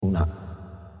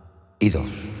y dos,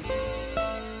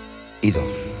 y dos,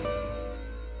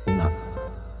 una,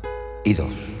 y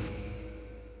dos,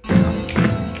 una,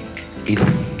 y dos.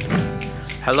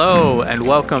 Hello and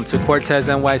welcome to Cortez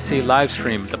NYC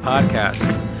Livestream, the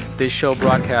podcast. This show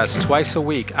broadcasts twice a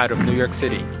week out of New York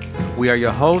City. We are your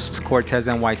hosts, Cortez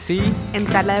NYC and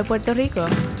Carla de Puerto Rico.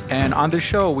 And on this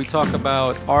show, we talk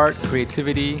about art,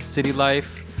 creativity, city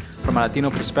life from a Latino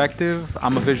perspective.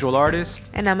 I'm a visual artist.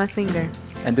 And I'm a singer.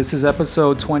 And this is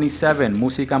episode 27,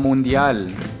 Música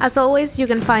Mundial. As always, you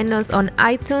can find us on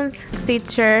iTunes,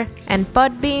 Stitcher, and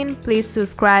Podbean. Please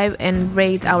subscribe and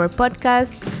rate our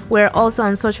podcast. We're also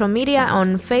on social media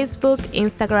on Facebook,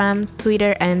 Instagram,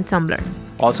 Twitter, and Tumblr.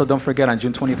 Also, don't forget, on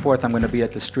June 24th, I'm going to be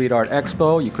at the Street Art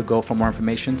Expo. You could go for more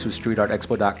information to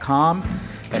streetartexpo.com.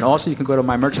 And also, you can go to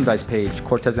my merchandise page,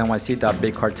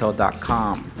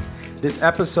 corteznyc.bigcartel.com. This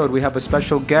episode, we have a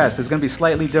special guest. It's going to be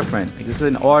slightly different. This is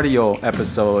an audio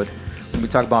episode. We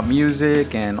talk about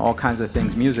music and all kinds of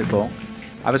things musical.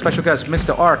 I have a special guest,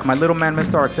 Mr. Ark, my little man,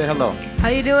 Mr. Ark. Say hello. How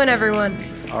you doing, everyone?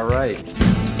 All right.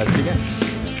 Let's begin.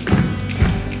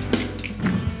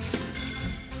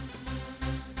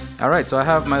 All right, so I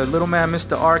have my little man,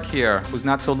 Mr. Ark here, who's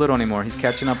not so little anymore. He's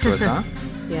catching up to us, huh?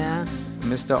 Yeah.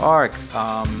 Mr. Ark.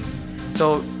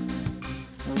 So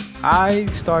I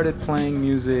started playing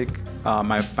music.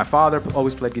 My father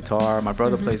always played guitar. My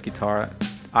brother plays guitar.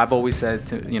 I've always said,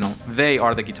 they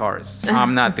are the guitarists.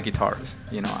 I'm not the guitarist.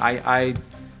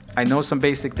 I know some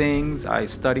basic things. I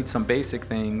studied some basic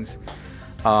things.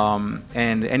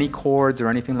 And any chords or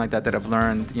anything like that I've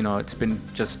learned, it's been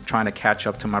just trying to catch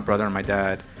up to my brother and my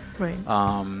dad. Right.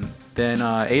 Then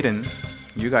Aiden,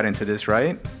 you got into this,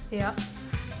 right? Yeah.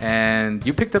 And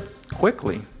you picked up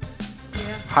quickly.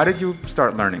 Yeah. How did you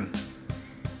start learning?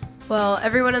 Well,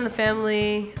 everyone in the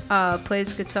family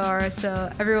plays guitar,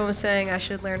 so everyone was saying I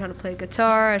should learn how to play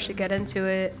guitar, I should get into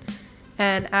it,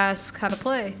 and ask how to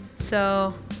play.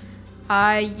 So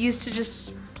I used to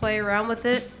just play around with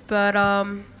it, but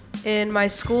in my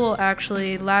school,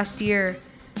 actually, last year,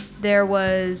 there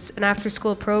was an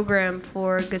after-school program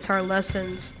for guitar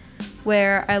lessons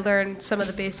where I learned some of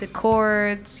the basic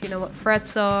chords, what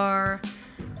frets are.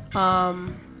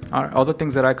 All the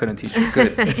things that I couldn't teach you.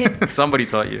 Good. Somebody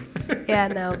taught you. Yeah,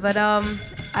 no, but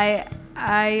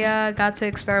I got to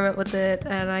experiment with it,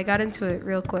 and I got into it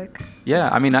real quick. Yeah,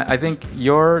 I mean, I think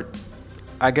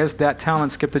I guess that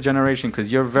talent skipped a generation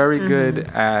because you're very good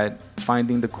at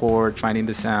finding the chord, finding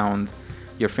the sound.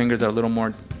 Your fingers are a little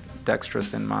more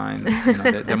dexterous than mine.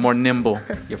 They're more nimble.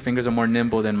 Your fingers are more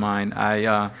nimble than mine.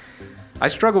 I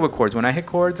struggle with chords. When I hit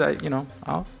chords,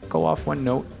 I'll go off one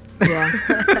note. Yeah.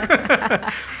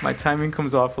 My timing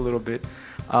comes off a little bit.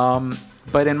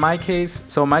 But in my case,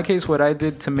 what I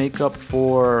did to make up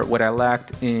for what I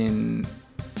lacked in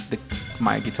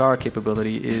my guitar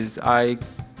capability is I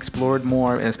explored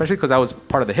more, and especially because I was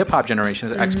part of the hip hop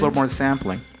generation, I explored more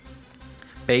sampling,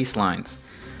 bass lines.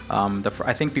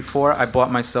 I think before I bought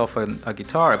myself a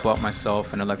guitar, I bought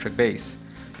myself an electric bass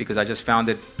because I just found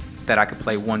it that I could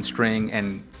play one string,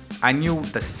 and I knew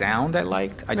the sound I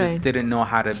liked. I just didn't know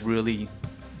how to really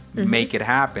make it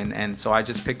happen. And so I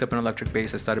just picked up an electric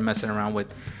bass. I started messing around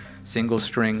with single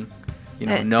string,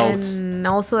 notes. And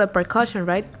also the percussion,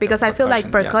 right? Because I feel like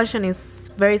percussion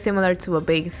is very similar to a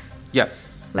bass.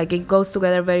 Yes. Like it goes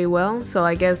together very well. So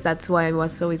I guess that's why it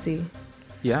was so easy.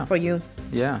 Yeah. For you.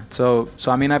 Yeah. So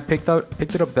I mean, I picked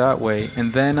it up that way,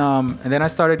 and then I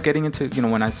started getting into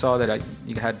when I saw that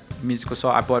you had musical. So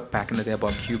I bought back in the day. I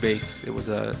bought Cubase. It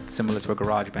was similar to a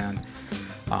GarageBand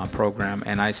program,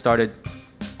 and I started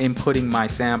inputting my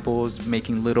samples,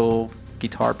 making little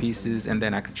guitar pieces, and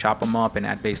then I could chop them up and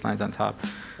add bass lines on top.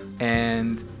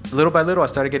 And little by little, I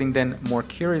started getting then more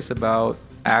curious about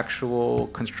actual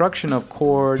construction of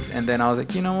chords, and then I was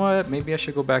like, you know what? Maybe I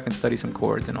should go back and study some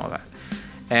chords and all that.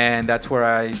 And that's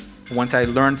where once I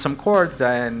learned some chords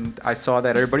and I saw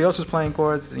that everybody else was playing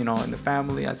chords, in the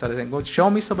family, I started saying, well, show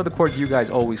me some of the chords you guys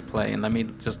always play and let me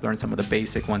just learn some of the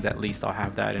basic ones. At least I'll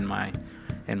have that in my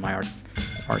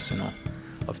arsenal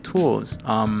of tools.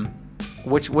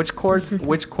 Which chords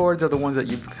are the ones that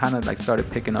you've kind of like started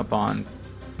picking up on?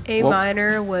 A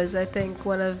minor was, I think,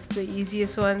 one of the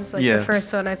easiest ones, the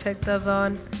first one I picked up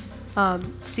on.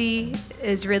 C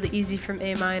is really easy from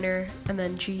A minor, and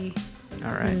then G.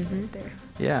 All right. Right there.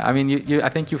 Yeah, I mean, I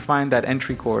think you find that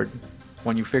entry chord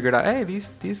when you figured out, hey,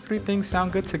 these three things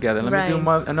sound good together. Let me do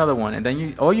another one, and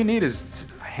then all you need is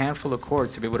handful of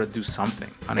chords to be able to do something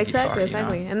on a Exactly, guitar.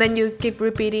 exactly. And then you keep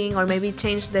repeating or maybe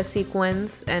change the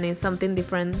sequence and it's something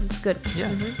different. It's good.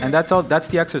 Yeah, and that's all. That's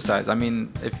the exercise. I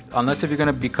mean, unless you're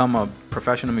gonna become a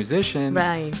professional musician,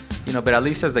 Right. but at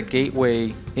least as the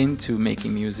gateway into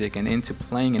making music and into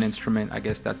playing an instrument, I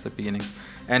guess that's the beginning.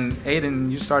 And Aiden,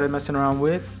 you started messing around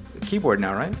with the keyboard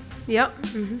now, right? Yep.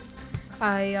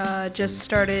 I just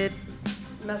started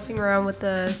messing around with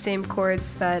the same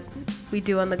chords that we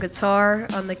do on the guitar,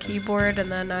 on the keyboard,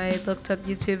 and then I looked up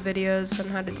YouTube videos on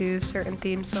how to do certain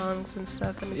theme songs and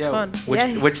stuff, and it's fun.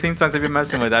 Which theme songs have you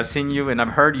messing with? I've seen you and I've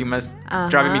heard you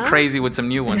driving me crazy with some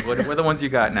new ones. What are the ones you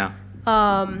got now?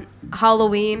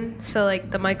 Halloween, so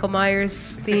like the Michael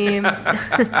Myers theme,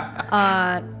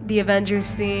 the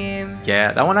Avengers theme.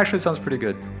 Yeah, that one actually sounds pretty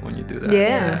good when you do that.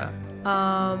 Yeah.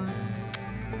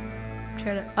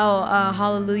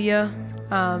 Hallelujah.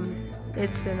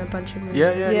 It's in a bunch of movies.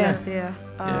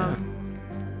 Yeah.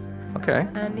 Okay.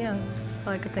 And yeah, that's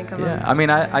all I could think of. Yeah, I mean,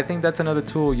 I think that's another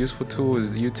useful tool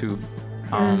is YouTube.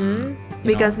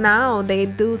 Because now they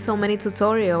do so many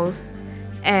tutorials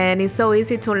and it's so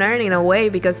easy to learn in a way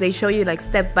because they show you like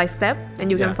step by step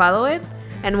and you can follow it.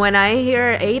 And when I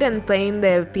hear Aiden playing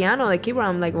the piano, the keyboard,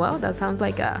 I'm like, wow, that sounds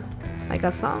like a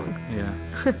song. Yeah.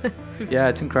 Yeah,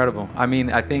 it's incredible. I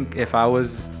mean, I think if I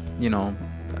was,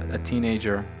 a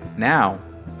teenager now,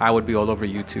 I would be all over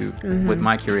YouTube with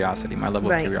my curiosity, my level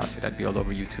of curiosity. I'd be all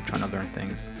over YouTube trying to learn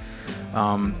things.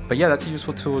 But yeah, that's a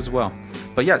useful tool as well.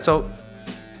 But yeah, so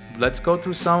let's go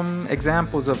through some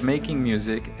examples of making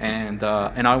music, and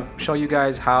I'll show you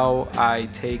guys how I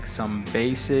take some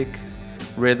basic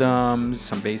rhythms,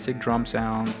 some basic drum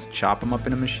sounds, chop them up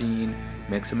in a machine,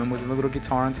 mix them in with a little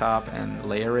guitar on top, and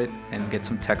layer it and get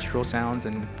some textural sounds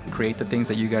and create the things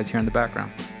that you guys hear in the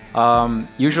background.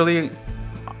 Usually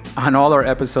on all our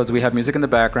episodes, we have music in the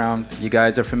background. You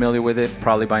guys are familiar with it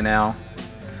probably by now.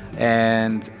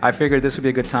 And I figured this would be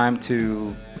a good time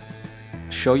to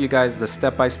show you guys the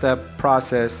step-by-step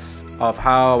process of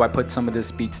how I put some of these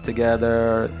beats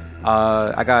together.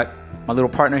 I got my little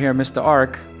partner here, Mr.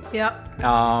 Ark. Yeah.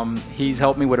 He's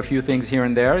helped me with a few things here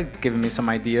and there, giving me some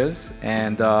ideas.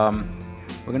 And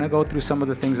we're going to go through some of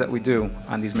the things that we do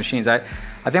on these machines. I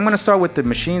think I'm going to start with the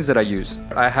machines that I use.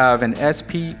 I have an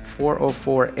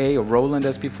SP404A, a Roland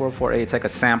SP404A. It's like a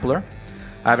sampler.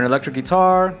 I have an electric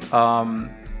guitar.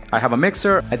 I have a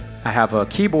mixer. I have a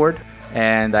keyboard.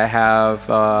 And I have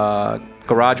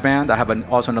GarageBand. I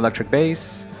have also an electric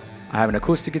bass. I have an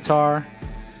acoustic guitar.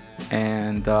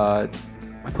 And I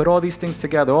put all these things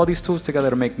together, all these tools together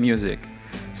to make music.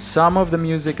 Some of the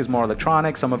music is more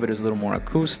electronic. Some of it is a little more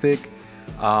acoustic.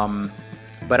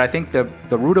 But I think the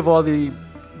root of all the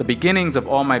beginnings of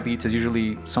all my beats is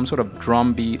usually some sort of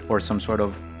drum beat or some sort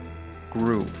of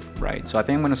groove, right? So I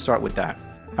think I'm going to start with that.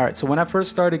 All right, so when I first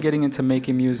started getting into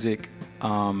making music,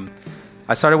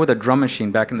 I started with a drum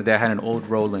machine. Back in the day, I had an old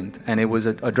Roland, and it was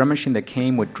a drum machine that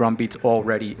came with drum beats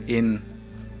already in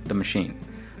the machine.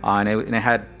 And it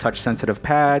had touch-sensitive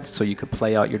pads, so you could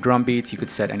play out your drum beats. You could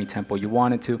set any tempo you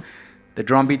wanted to. The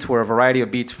drum beats were a variety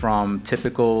of beats from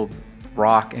typical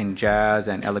rock and jazz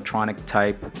and electronic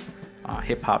type,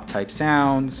 hip-hop type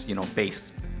sounds,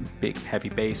 bass, big heavy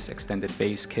bass, extended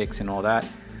bass kicks and all that,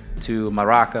 to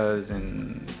maracas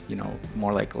and,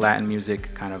 more like Latin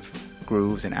music kind of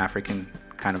grooves and African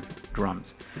kind of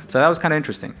drums. So that was kind of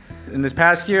interesting. In this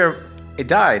past year, it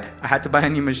died. I had to buy a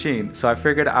new machine. So I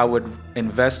figured I would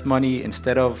invest money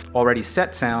instead of already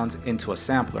set sounds into a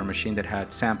sampler, machine that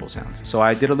had sample sounds. So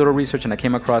I did a little research and I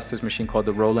came across this machine called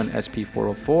the Roland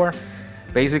SP404.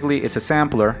 Basically, it's a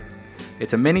sampler.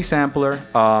 It's a mini sampler.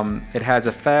 It has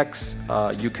effects.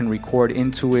 You can record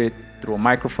into it through a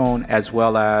microphone, as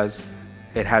well as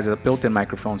it has a built-in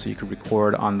microphone, so you can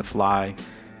record on the fly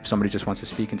if somebody just wants to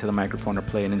speak into the microphone or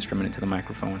play an instrument into the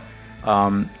microphone.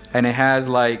 And it has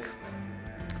I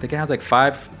think it has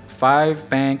five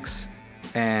banks,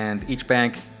 and each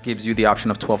bank gives you the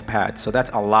option of 12 pads. So that's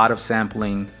a lot of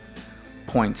sampling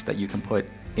points that you can put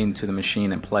into the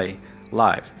machine and play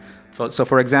live. So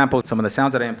for example, some of the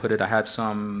sounds that I inputted, I have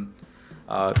some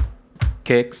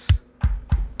kicks.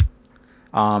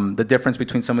 The difference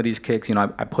between some of these kicks,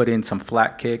 I put in some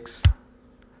flat kicks,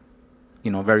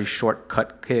 very short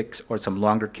cut kicks, or some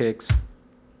longer kicks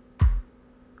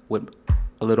with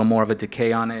a little more of a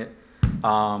decay on it.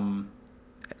 Some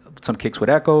kicks with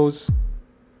echoes,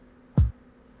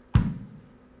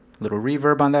 little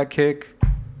reverb on that kick.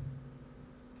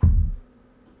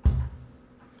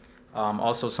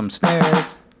 Also some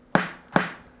snares.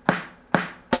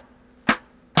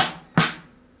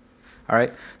 All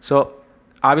right, so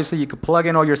obviously you could plug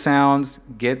in all your sounds,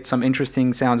 get some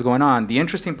interesting sounds going on. The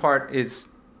interesting part is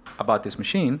about this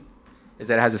machine is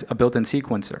that it has a built-in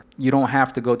sequencer. You don't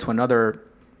have to go to another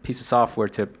piece of software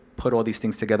to put all these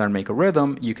things together and make a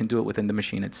rhythm. You can do it within the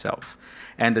machine itself.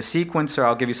 And the sequencer,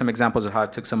 I'll give you some examples of how I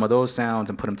took some of those sounds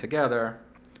and put them together.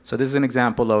 So this is an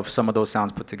example of some of those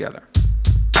sounds put together.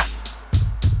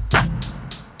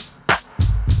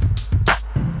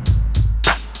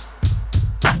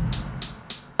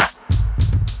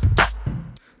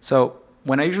 So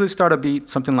when I usually start a beat,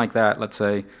 something like that, let's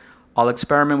say, I'll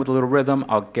experiment with a little rhythm.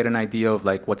 I'll get an idea of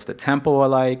like what's the tempo I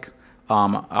like.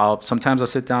 Sometimes I'll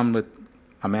sit down with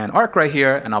my man Ark right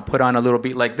here, and I'll put on a little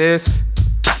beat like this,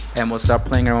 and we'll start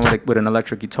playing around with an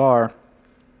electric guitar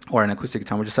or an acoustic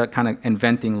guitar. We're just kind of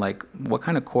inventing like what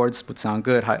kind of chords would sound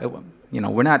good. How,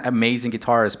 we're not amazing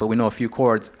guitarists, but we know a few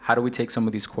chords. How do we take some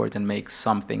of these chords and make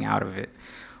something out of it,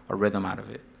 a rhythm out of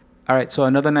it? All right. So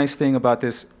another nice thing about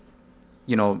this,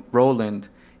 Roland,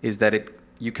 is that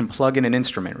you can plug in an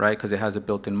instrument, right? Because it has a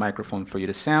built-in microphone for you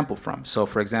to sample from. So,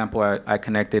 for example, I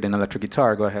connected an electric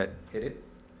guitar. Go ahead, hit it.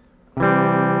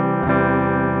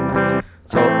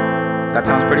 So that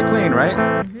sounds pretty clean, right?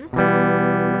 Mm-hmm.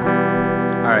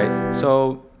 All right.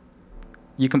 So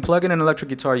you can plug in an electric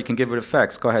guitar. You can give it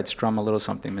effects. Go ahead, strum a little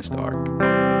something, Mr. Ark.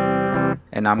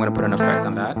 And now I'm going to put an effect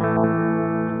on that.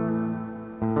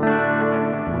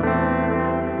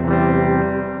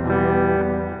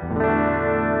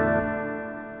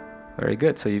 Very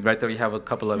good. So right there you have a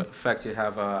couple of effects. You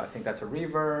have, I think that's a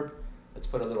reverb. Let's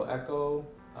put a little echo.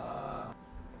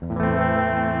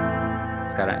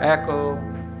 It's got an echo.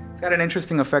 It's got an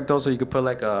interesting effect also. You could put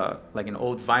like an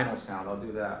old vinyl sound. I'll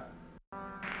do that.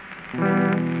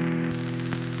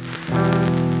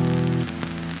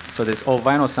 So this old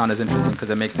vinyl sound is interesting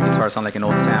because it makes the guitar sound like an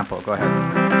old sample. Go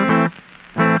ahead.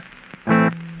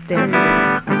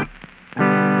 Stereo.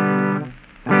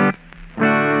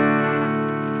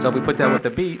 So if we put that with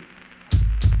the beat,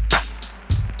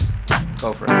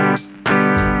 go for it.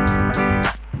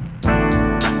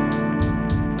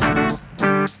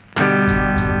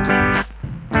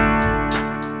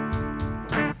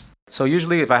 So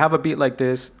usually if I have a beat like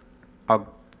this,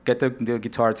 I'll get the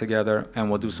guitar together and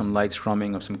we'll do some light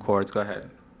strumming of some chords. Go ahead.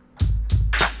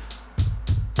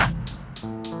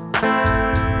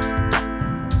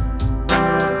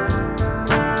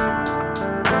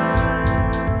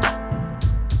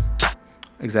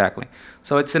 Exactly.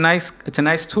 So it's a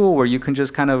nice tool where you can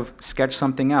just kind of sketch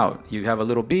something out. You have a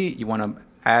little beat, you want to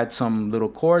add some little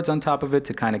chords on top of it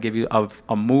to kind of give you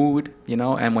a mood,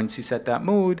 and once you set that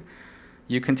mood,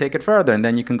 you can take it further, and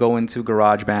then you can go into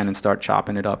GarageBand and start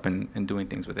chopping it up and doing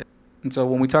things with it. And so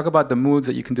when we talk about the moods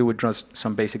that you can do with just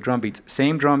some basic drum beats,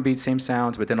 same drum beats, same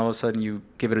sounds, but then all of a sudden you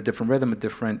give it a different rhythm,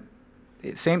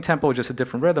 same tempo, just a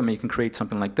different rhythm, and you can create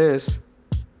something like this,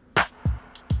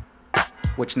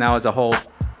 which now is a whole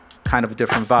kind of a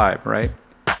different vibe, right?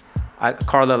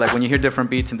 Carla, like when you hear different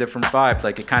beats and different vibes,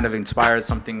 like it kind of inspires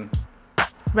something.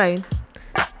 Right.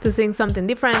 To sing something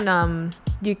different,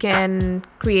 you can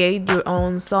create your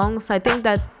own songs. I think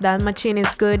that machine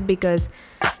is good because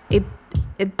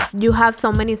you have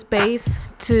so much space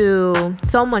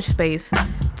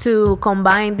to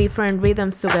combine different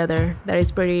rhythms together. That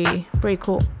is pretty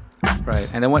cool. Right.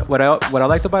 And then what I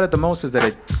liked about it the most is that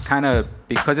it kind of,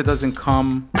 because it doesn't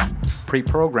come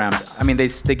pre-programmed, I mean,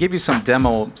 they give you some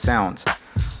demo sounds,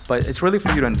 but it's really for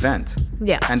you to invent.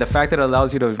 Yeah. And the fact that it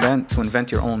allows you to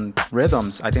invent your own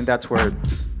rhythms, I think that's where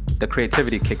the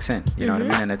creativity kicks in. You know what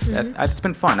I mean? And it's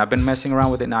been fun. I've been messing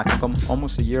around with it now, I think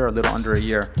almost a year, a little under a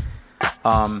year.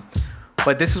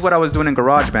 But this is what I was doing in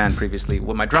GarageBand previously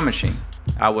with my drum machine.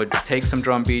 I would take some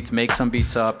drum beats, make some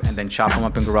beats up, and then chop them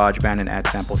up in GarageBand and add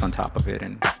samples on top of it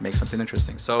and make something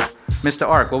interesting. So, Mr.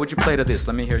 Ark, what would you play to this?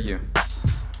 Let me hear you.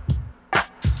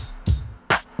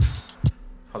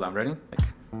 Hold on, ready?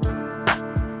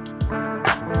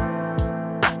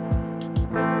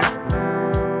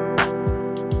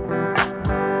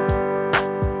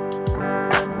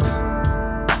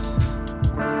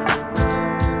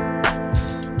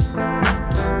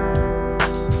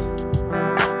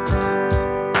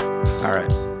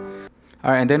 All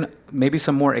right, and then maybe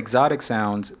some more exotic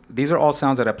sounds. These are all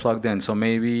sounds that I plugged in. So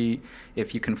maybe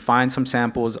if you can find some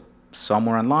samples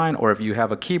somewhere online, or if you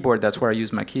have a keyboard, that's where I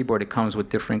use my keyboard. It comes with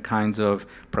different kinds of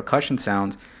percussion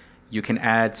sounds. You can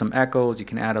add some echoes, you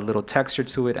can add a little texture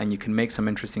to it, and you can make some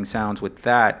interesting sounds with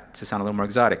that to sound a little more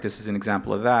exotic. This is an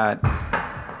example of that.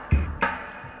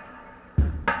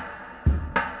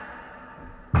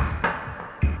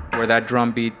 Where that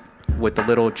drum beat with the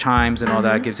little chimes and all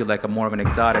that gives you like a more of an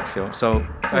exotic feel. So go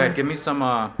ahead, give me some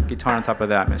guitar on top of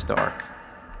that, Mr. Ark.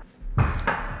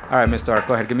 All right, Mr. Ark,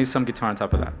 go ahead, give me some guitar on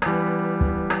top of that.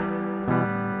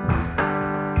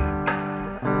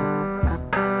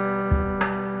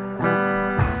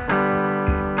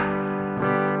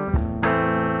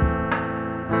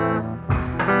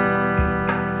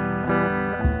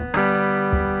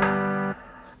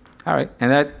 All right,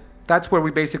 and that's where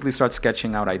we basically start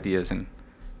sketching out ideas, and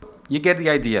you get the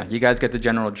idea. You guys get the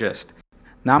general gist.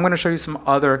 Now I'm going to show you some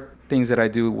other things that I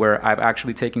do where I've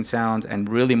actually taken sounds and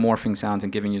really morphing sounds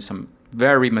and giving you some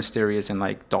very mysterious and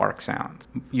like dark sounds.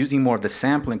 Using more of the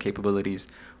sampling capabilities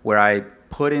where I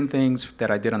put in things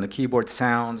that I did on the keyboard,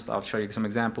 sounds. I'll show you some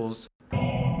examples.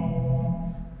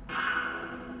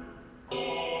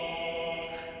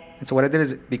 And so what I did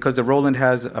is, because the Roland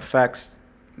has effects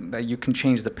that you can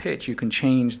change the pitch, you can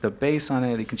change the bass on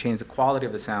it, you can change the quality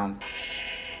of the sound.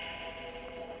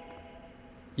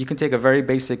 You can take a very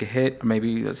basic hit, or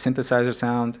maybe a synthesizer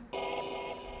sound,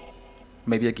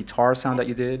 maybe a guitar sound that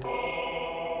you did,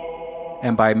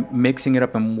 and by mixing it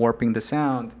up and warping the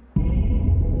sound,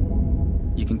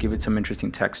 you can give it some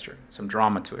interesting texture, some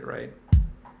drama to it, right?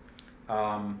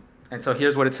 And so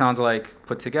here's what it sounds like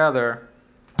put together.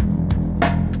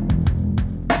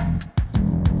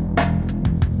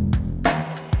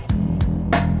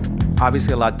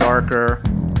 Obviously a lot darker,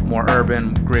 more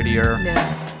urban, grittier. Yeah.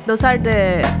 Those are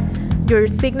your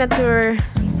signature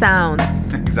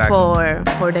sounds Exactly.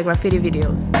 for the graffiti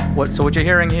videos. So what you're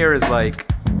hearing here is like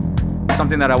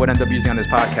something that I would end up using on this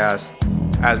podcast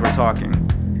as we're talking.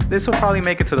 This will probably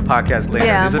make it to the podcast later.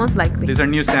 Yeah, most likely. These are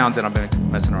new sounds that I've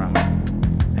been messing around with.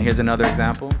 And here's another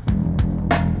example.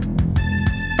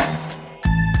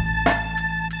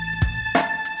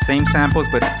 Same samples,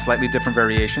 but slightly different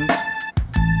variations.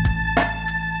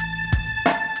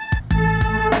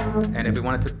 And if we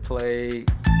wanted to play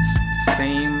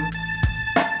same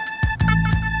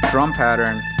drum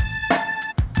pattern,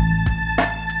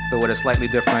 but with a slightly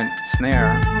different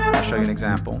snare, I'll show you an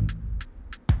example.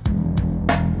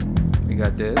 We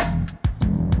got this.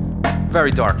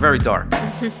 Very dark, very dark.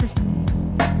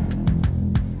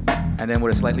 And then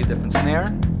with a slightly different snare.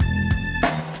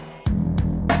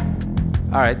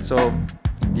 All right, so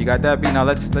you got that beat. Now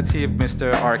let's see if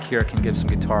Mr. Ark here can give some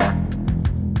guitar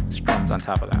strums on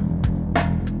top of that.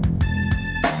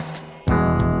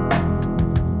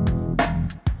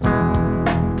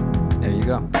 There you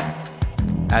go.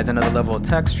 Adds another level of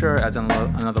texture, adds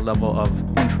another level of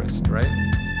interest, right?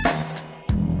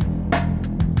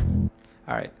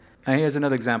 All right. And here's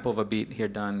another example of a beat here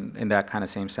done in that kind of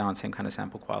same sound, same kind of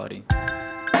sample quality.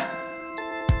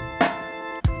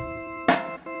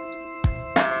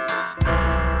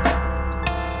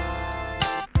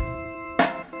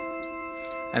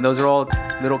 And those are all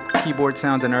little keyboard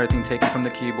sounds and everything taken from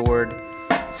the keyboard,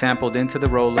 sampled into the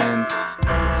Roland,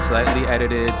 slightly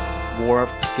edited,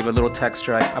 warped, give it a little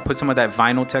texture. I put some of that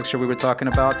vinyl texture we were talking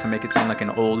about to make it sound like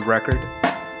an old record.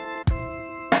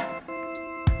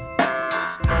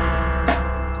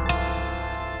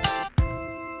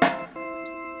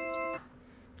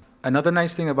 Another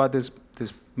nice thing about this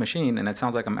machine, and it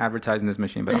sounds like I'm advertising this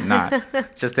machine, but I'm not.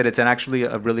 It's just that it's actually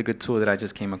a really good tool that I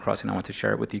just came across, and I want to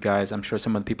share it with you guys. I'm sure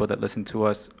some of the people that listen to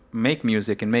us make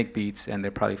music and make beats, and they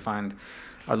probably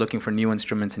are looking for new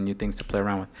instruments and new things to play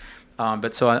around with.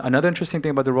 But so another interesting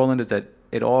thing about the Roland is that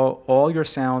all your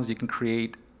sounds, you can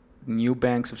create new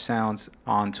banks of sounds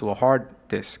onto a hard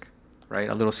disk, right?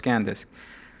 A little scan disk.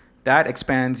 That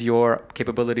expands your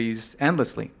capabilities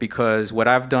endlessly, because what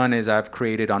I've done is I've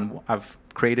created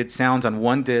sounds on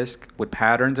one disc with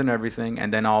patterns and everything,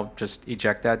 and then I'll just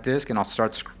eject that disc and I'll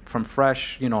start from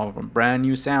fresh, from brand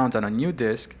new sounds on a new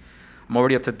disc. I'm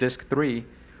already up to disc 3,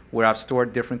 where I've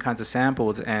stored different kinds of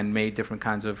samples and made different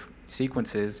kinds of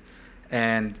sequences.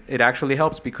 And it actually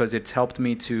helps because it's helped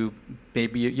me to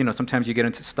maybe, sometimes you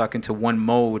get stuck into one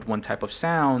mode, one type of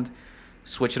sound,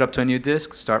 switch it up to a new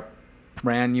disc, start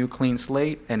brand new clean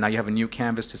slate, and now you have a new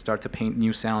canvas to start to paint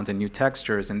new sounds and new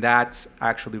textures, and that's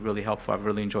actually really helpful. I've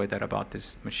really enjoyed that about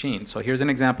this machine. So here's an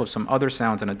example of some other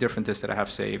sounds on a different disc that I have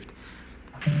saved.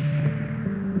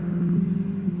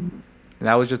 And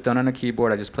that was just done on a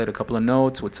keyboard. I just played a couple of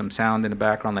notes with some sound in the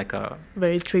background, like a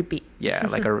very trippy. Yeah,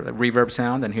 like a reverb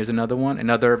sound. And here's another one,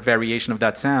 another variation of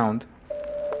that sound,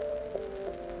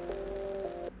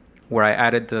 where I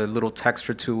added the little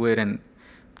texture to it and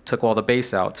took all the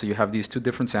bass out. So you have these two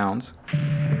different sounds.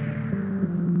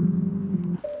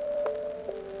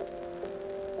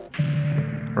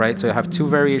 Right? So you have two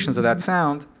variations of that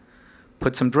sound.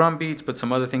 Put some drum beats, put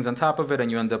some other things on top of it,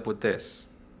 and you end up with this.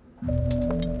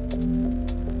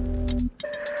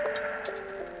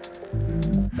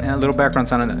 And a little background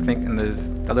sound, I think, and there's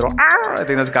a little, I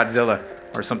think that's Godzilla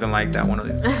or something like that, one of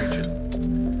these creatures.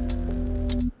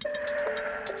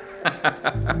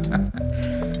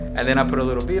 And then I put a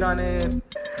little beat on it.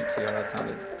 Let's see how that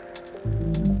sounded.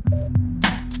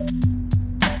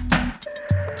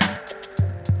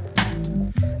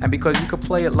 And because you could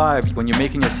play it live, when you're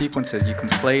making your sequences, you can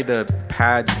play the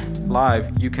pads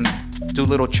live. You can do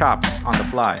little chops on the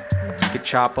fly. You could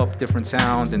chop up different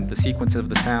sounds and the sequences of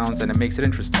the sounds, and it makes it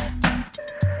interesting.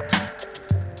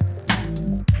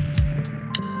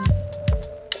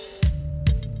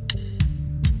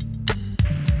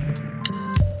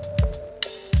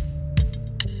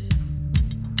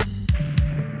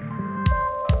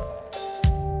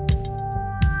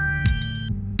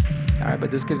 All right,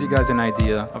 but this gives you guys an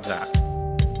idea of that.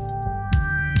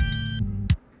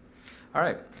 All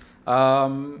right.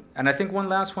 And I think one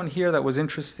last one here that was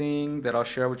interesting that I'll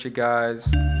share with you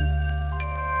guys.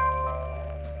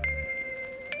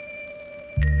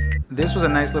 This was a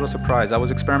nice little surprise. I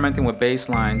was experimenting with bass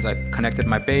lines. I connected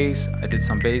my bass. I did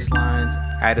some bass lines,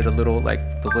 added a little,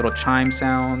 like those little chime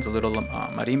sounds, a little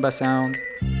marimba sound,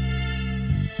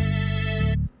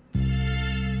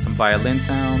 some violin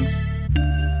sounds.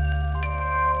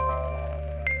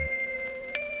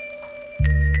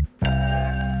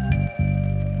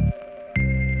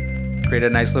 Create a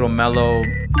nice little mellow,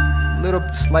 little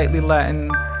slightly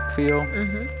Latin feel.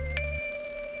 Mm-hmm.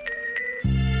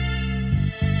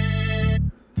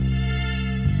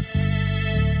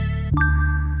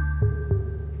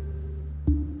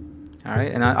 All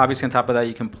right, and obviously on top of that,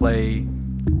 you can play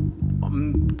a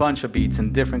bunch of beats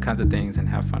and different kinds of things and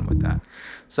have fun with that.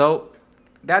 So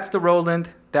that's the Roland.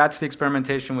 That's the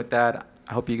experimentation with that.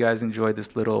 I hope you guys enjoyed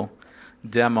this little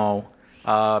demo.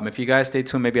 If you guys stay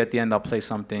tuned, maybe at the end I'll play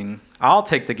something. I'll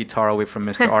take the guitar away from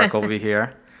Mr. Ark over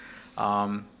here.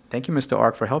 Thank you, Mr.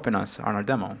 Ark, for helping us on our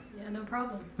demo. Yeah, no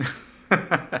problem.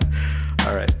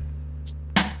 All right.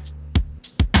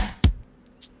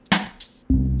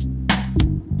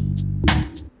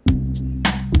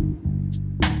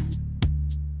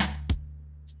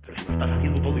 Pero si lo estás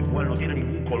haciendo todo igual, no tiene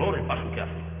ningún color el paso que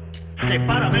hace.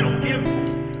 Separa menos tiempo.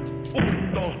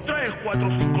 1, 2, 3, 4,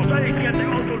 5, 6, 7, 8, 9,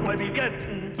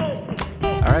 10. 2.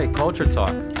 All right, culture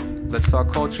talk. Let's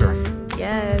talk culture.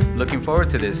 Yes. Looking forward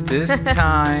to this. This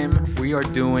time we are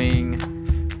doing.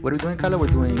 What are we doing, Carla? We're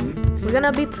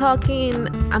gonna be talking.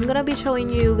 I'm gonna be showing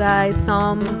you guys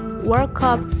some World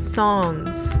Cup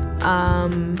songs.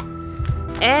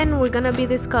 And we're gonna be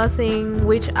discussing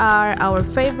which are our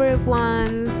favorite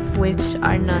ones, which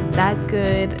are not that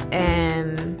good,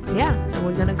 and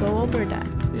we're gonna go over that.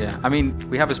 Yeah, I mean,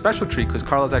 we have a special treat because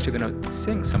Carla's actually gonna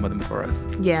sing some of them for us.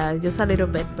 Yeah, just a little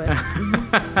bit, but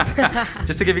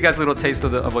just to give you guys a little taste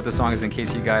of what the song is, in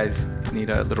case you guys need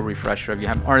a little refresher. If you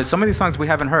have, or some of these songs we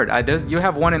haven't heard. You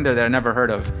have one in there that I never heard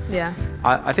of. yeah.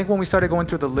 I think when we started going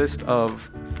through the list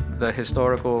of the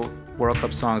historical World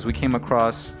Cup songs, we came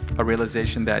across a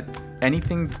realization that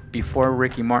anything before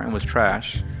Ricky Martin was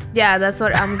trash. Yeah, that's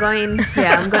what I'm going.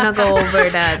 Yeah, I'm gonna go over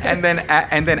that. And then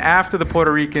after the Puerto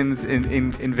Ricans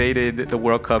invaded the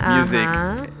World Cup music,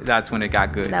 that's when it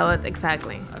got good. That was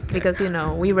exactly because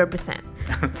we represent.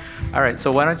 All right,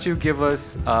 so why don't you give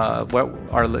us what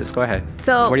our list? Go ahead.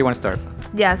 So where do you want to start?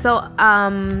 Yeah, so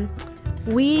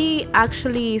we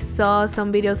actually saw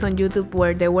some videos on YouTube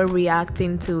where they were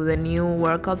reacting to the new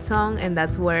World Cup song, and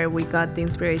that's where we got the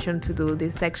inspiration to do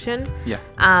this section. Yeah.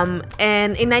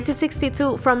 And in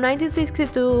 1962, from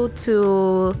 1962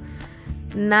 to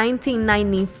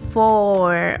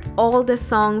 1994, all the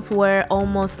songs were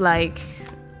almost like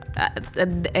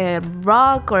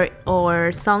rock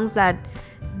or songs that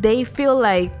they feel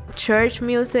like church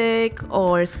music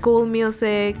or school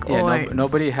music. Yeah,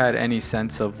 nobody had any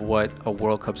sense of what a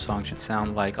World Cup song should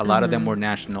sound like. A lot of them were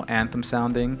national anthem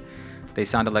sounding. They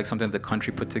sounded like something the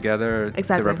country put together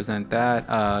to represent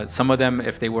that. Some of them,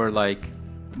 if they were like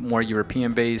more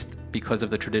European based because of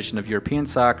the tradition of European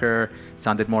soccer,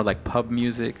 sounded more like pub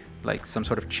music, like some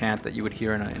sort of chant that you would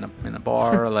hear in a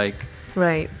bar, like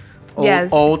right.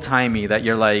 Old timey, that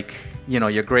you're like,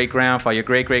 your great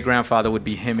great grandfather would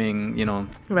be hymning,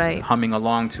 right, humming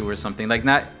along to or something, like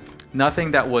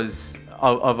nothing that was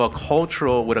of a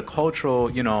cultural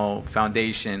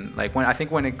foundation. Like when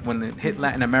it hit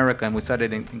Latin America and we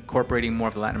started incorporating more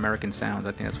of the Latin American sounds,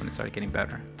 I think that's when it started getting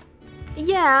better.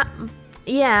 Yeah,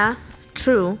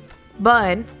 true.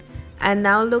 But and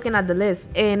now looking at the list,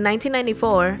 in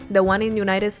 1994, the one in the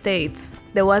United States,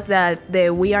 there was the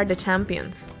We Are the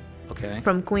Champions. Okay.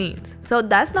 From Queens. So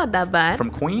that's not that bad.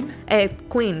 From Queen?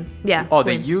 Queen, yeah. Oh,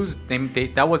 Queen. they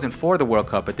that wasn't for the World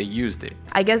Cup, but they used it.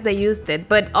 I guess they used it,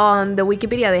 but on the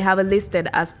Wikipedia, they have it listed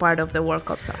as part of the World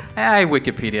Cup song. Hey,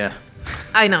 Wikipedia.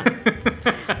 I know.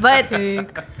 But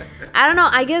I don't know,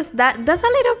 I guess that's a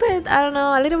little bit,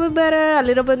 a little bit better, a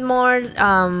little bit more,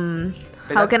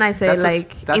 how can I say,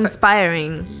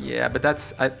 inspiring. Yeah, but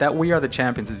that We Are the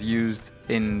Champions is used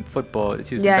in football. It's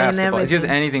used in basketball. It's used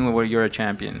in anything where you're a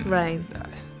champion. Right.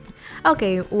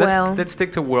 Okay, well, Let's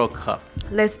stick to World Cup.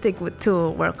 let's stick to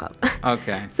World Cup.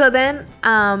 Okay. So then,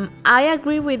 I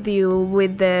agree with you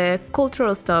with the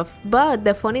cultural stuff, but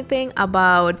the funny thing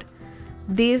about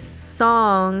this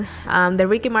song, the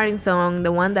Ricky Martin song,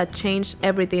 the one that changed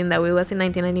everything that we was in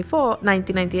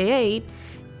 1998,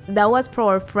 that was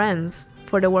for France,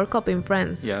 for the World Cup in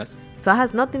France. Yes. So it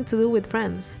has nothing to do with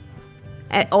France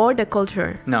or the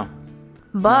culture. No.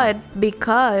 But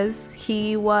because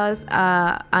he was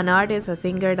an artist, a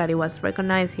singer that he was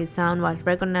recognized, his sound was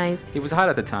recognized. He was hot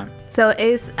at the time. So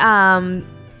it's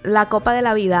La Copa de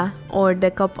la Vida, or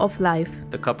the Cup of Life.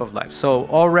 The Cup of Life. So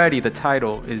already the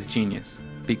title is genius,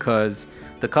 because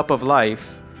the Cup of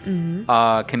Life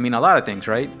can mean a lot of things,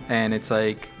 right? And it's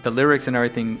like the lyrics and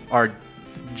everything are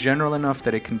general enough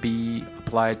that it can be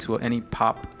applied to any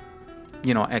pop.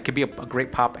 You know, it could be a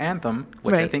great pop anthem,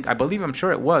 which Right. I'm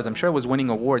sure it was. I'm sure it was winning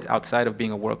awards outside of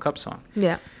being a World Cup song.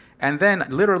 Yeah. And then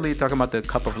literally talking about the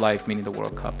Cup of Life, meaning the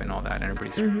World Cup and all that, and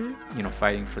everybody's you know,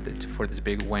 fighting for this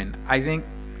big win. I think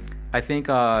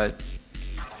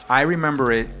I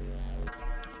remember it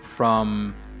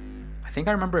from. I think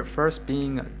I remember it first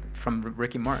being from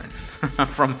Ricky Martin,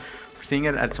 from seeing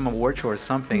it at some award show or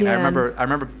something. And Yeah. I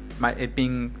remember it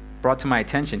being brought to my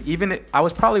attention. I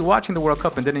was probably watching the World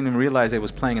Cup and didn't even realize it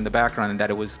was playing in the background and that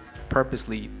it was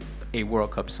purposely a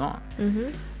World Cup song.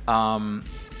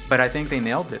 But I think they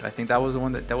nailed it. I think that was the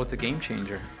one that was the game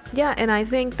changer. Yeah, and I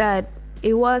think that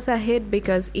it was a hit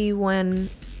because it went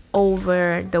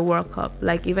over the World Cup.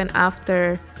 Like, even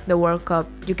after the World Cup,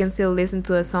 you can still listen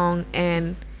to a song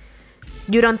and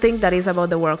you don't think that it's about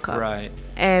the World Cup. Right.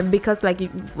 And because like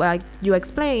you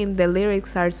explained, the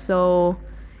lyrics are so,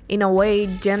 in a way,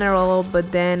 general,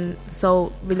 but then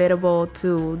so relatable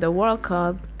to the World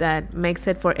Cup that makes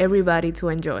it for everybody to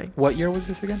enjoy. What year was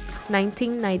this again?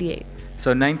 1998.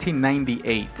 So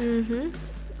 1998.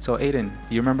 So Aiden,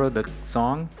 do you remember the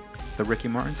song, the Ricky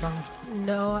Martin song?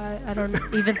 No, I don't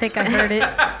even think I heard it.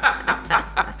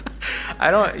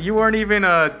 You weren't even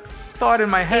a thought in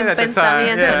my head at the time.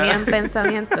 Ni en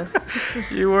pensamiento.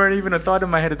 You weren't even a thought in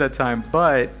my head at that time.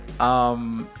 But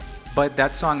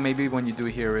that song, maybe when you do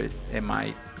hear it, you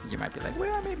might be like,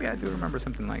 well, maybe I do remember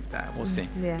something like that. We'll see.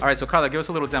 Yeah. All right, so Carla, give us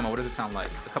a little demo. What does it sound like?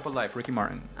 The Cup of Life, Ricky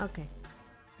Martin. Okay.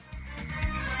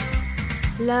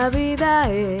 La vida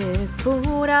es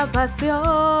pura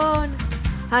pasión,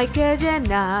 hay que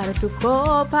llenar tu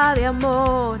copa de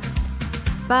amor.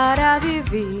 Para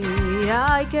vivir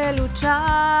hay que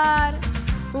luchar,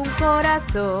 un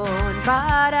corazón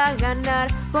para ganar.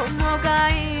 Como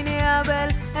Caín y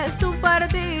Abel, es un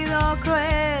partido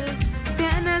cruel.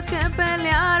 Tienes que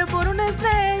pelear por una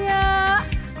estrella,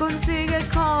 consigue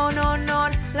con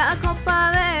honor la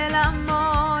copa del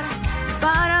amor.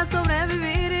 Para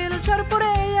sobrevivir y luchar por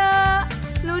ella,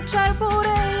 luchar por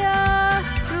ella,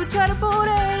 luchar por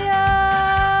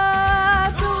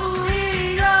ella. Tú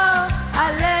y yo,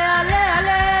 ale, ale,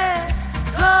 ale,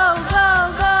 go,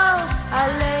 go, go,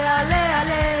 ale, ale,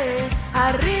 ale,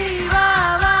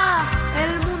 arriba va,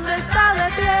 el mundo está de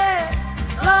pie,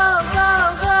 go, go,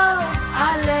 go,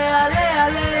 ale, ale,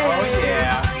 ale. Oh,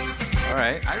 yeah. All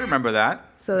right, I remember that.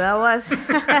 So that was.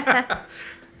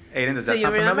 Aiden, does that Do you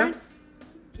sound familiar? remember?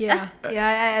 Yeah,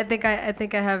 I think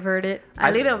I have heard it.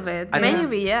 A little bit,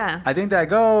 maybe, yeah. I think that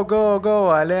go, go,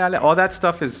 go, ale, ale, all that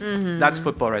stuff is, that's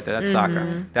football right there. That's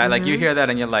soccer. That, like, you hear that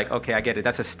and you're like, okay, I get it.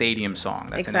 That's a stadium song.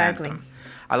 That's Exactly. an anthem.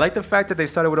 I like the fact that they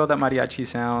started with all that mariachi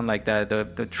sound, like that,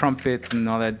 the trumpet and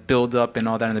all that build up and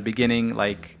all that in the beginning,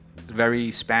 like it's very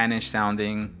Spanish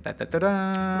sounding. Right.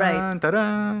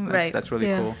 Right. That's really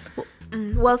Yeah. cool.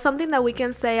 Well, something that we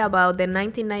can say about the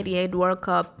 1998 World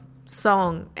Cup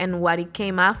song and what it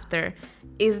came after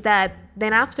is that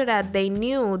then after that they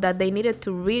knew that they needed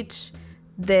to reach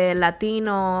the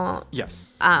Latino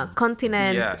Yes.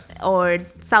 continent Yes. or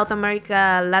South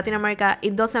America, Latin America.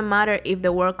 It doesn't matter if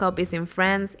the World Cup is in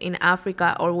France, in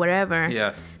Africa, or wherever.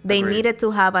 Yes. They Agreed. needed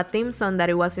to have a theme song that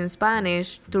it was in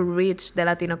Spanish to reach the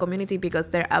Latino community because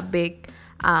they're a big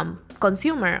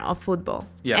consumer of football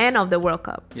Yes. and of the World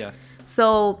Cup. Yes.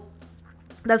 So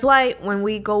that's why when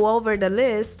we go over the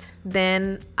list,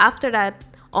 then after that,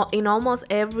 in almost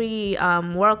every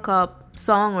World Cup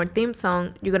song or theme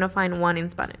song, you're gonna find one in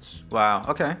Spanish. Wow.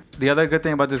 Okay. The other good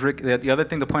thing about this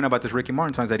the point about this Ricky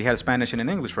Martin song is that he had a Spanish and an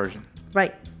English version.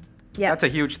 Right. Yeah. That's a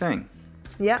huge thing.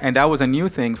 Yeah. And that was a new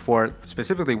thing for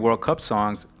specifically World Cup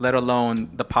songs, let alone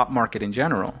the pop market in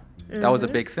general. That was a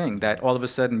big thing, that all of a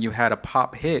sudden you had a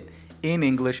pop hit in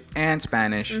English and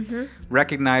Spanish,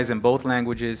 recognized in both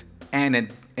languages,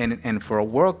 and for a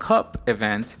World Cup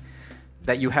event,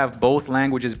 that you have both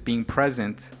languages being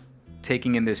present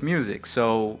taking in this music.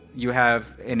 So you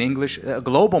have a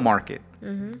global market,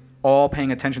 all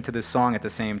paying attention to this song at the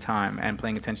same time and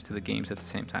paying attention to the games at the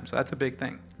same time. So that's a big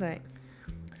thing. Right.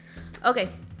 Okay.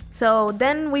 So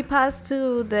then we passed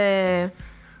to the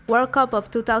World Cup of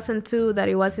 2002 that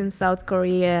it was in South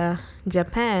Korea,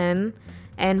 Japan.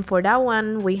 And for that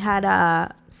one, we had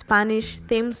a Spanish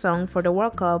theme song for the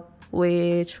World Cup,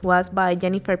 which was by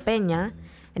Jennifer Peña,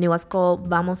 and it was called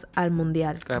Vamos al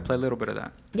Mundial. Go ahead, play a little bit of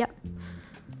that. Yep.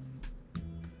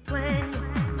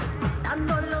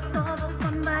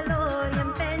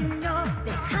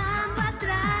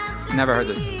 Never heard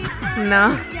this.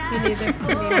 No. Me neither.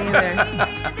 Me neither.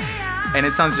 And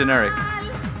it sounds generic.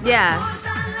 Yeah.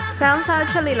 Sounds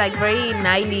actually like very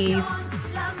 90s.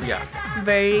 Yeah.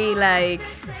 Very like...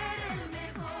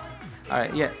 All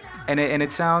right, yeah. And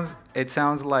it sounds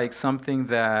like something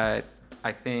that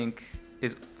I think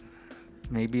is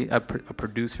maybe a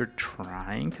producer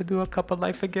trying to do a Cup of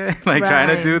Life again, like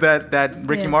trying to do that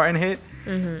Ricky Martin hit,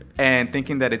 and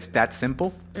thinking that it's that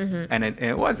simple, and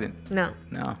it wasn't. No.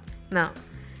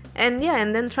 And yeah,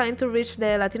 and then trying to reach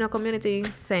the Latino community,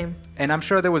 same. And I'm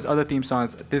sure there was other theme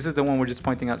songs. This is the one we're just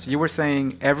pointing out. So you were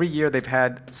saying every year they've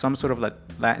had some sort of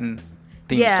Latin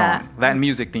theme song, Latin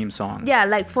music theme song. Yeah,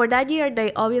 like for that year,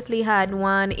 they obviously had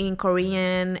one in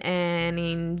Korean and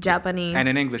in Japanese. And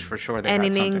in English for sure. And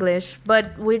in English.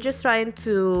 But we're just trying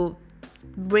to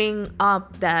bring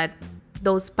up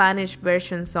those Spanish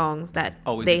version songs that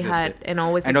always they existed. had and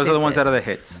always And those are the ones that are the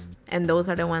hits. And those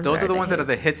are the ones that are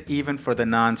the hits even for the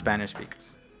non-Spanish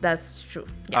speakers. That's true.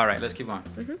 Yeah. All right, let's keep on.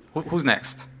 Who's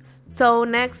next? So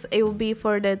next, it will be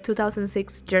for the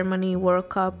 2006 Germany World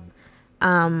Cup.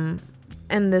 And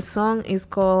the song is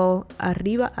called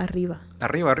Arriba, Arriba.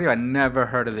 Arriba, Arriba. Never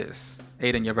heard of this.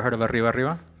 Aiden, you ever heard of Arriba,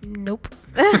 Arriba? Nope.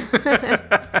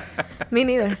 Me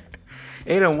neither.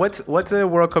 Aiden, what's a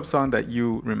World Cup song that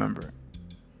you remember?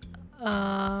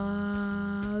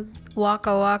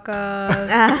 Waka Waka.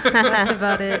 That's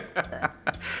about it.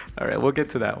 All right, we'll get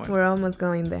to that one. We're almost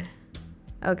going there.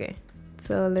 Okay,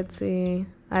 so let's see.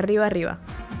 Arriba, Arriba.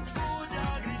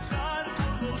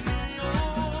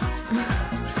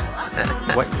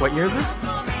 What year is this?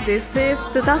 This is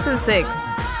 2006.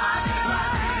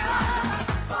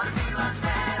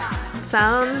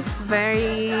 Sounds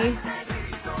very...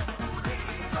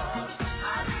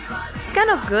 It's kind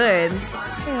of good.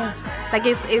 Yeah. Like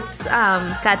it's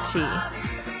catchy.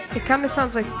 It kind of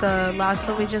sounds like the last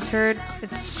one we just heard.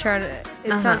 It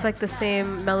sounds like the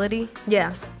same melody.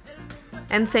 Yeah.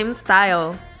 And same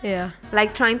style. Yeah.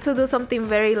 Like trying to do something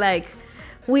very like,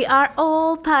 we are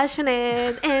all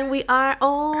passionate and we are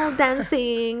all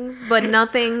dancing, but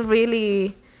nothing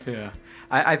really. Yeah.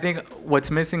 I think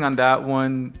what's missing on that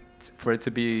one for it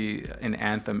to be an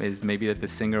anthem is maybe that the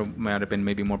singer might have been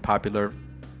maybe more popular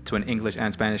to an English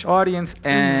and Spanish audience,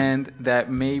 and that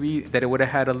it would have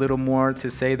had a little more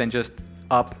to say than just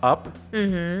up,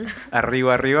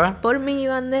 arriba, arriba. Por mi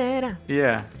bandera.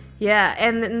 Yeah. Yeah,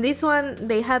 and in this one,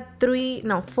 they had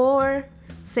 4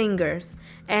 singers,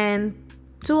 and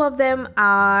 2 of them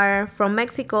are from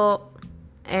Mexico,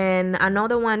 and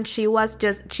another one,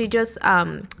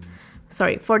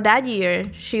 for that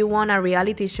year, she won a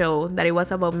reality show that it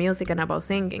was about music and about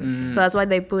singing. So that's why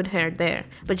they put her there.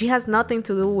 But she has nothing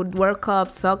to do with World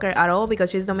Cup soccer at all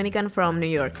because she's Dominican from New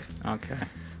York. Okay.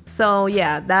 So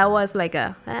yeah, that was like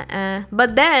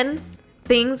But then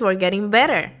things were getting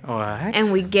better. What?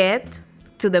 And we get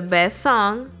to the best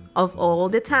song of all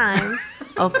the time,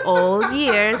 of all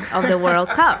years of the World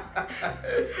Cup.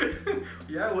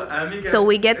 Yeah, well, I mean, so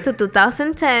we get to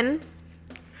 2010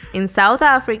 in South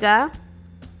Africa,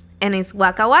 and it's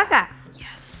Waka Waka.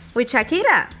 Yes. With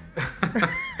Shakira.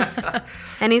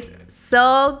 And it's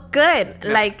so good.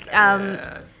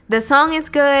 The song is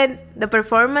good. The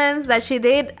performance that she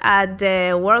did at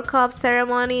the World Cup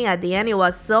ceremony at the end, it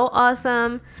was so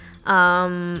awesome.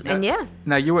 And yeah.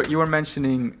 Now you were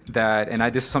mentioning that, and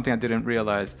this is something I didn't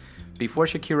realize. Before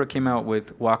Shakira came out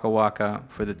with Waka Waka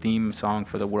for the theme song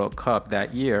for the World Cup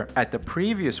that year, at the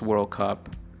previous World Cup,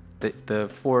 the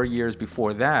 4 years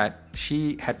before that,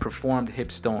 she had performed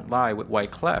Hips Don't Lie with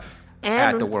Wyclef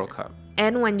at the World Cup.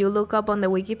 And when you look up on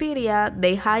the Wikipedia,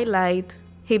 they highlight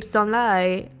Hips Don't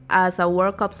Lie as a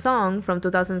World Cup song from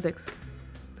 2006.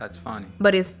 That's funny.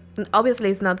 But it's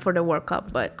not for the World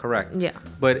Cup, but correct. Yeah.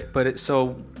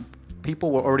 So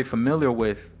people were already familiar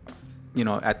with,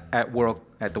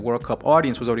 at the World Cup,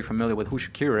 audience was already familiar with who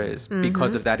Shakira is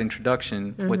because of that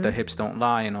introduction with the Hips Don't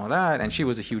Lie and all that, and she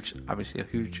was obviously a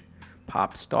huge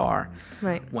pop star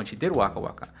when she did Waka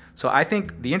Waka. So I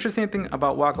think the interesting thing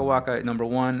about Waka Waka, number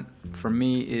one, for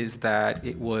me, is that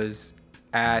it was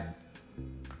at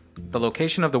the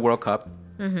location of the World Cup,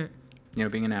 you know,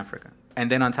 being in Africa, and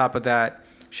then on top of that,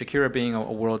 Shakira being a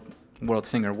world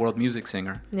singer, world music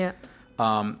singer. Yeah.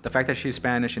 The fact that she's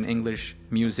Spanish and English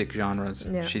music genres,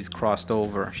 she's crossed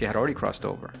over. She had already crossed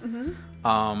over.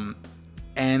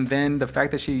 And then the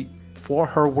fact that she, for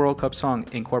her World Cup song,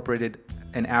 incorporated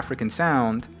an African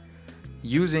sound,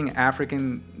 using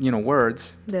African, you know,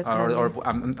 words, or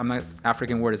I'm not,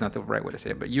 African word is not the right way to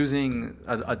say it, but using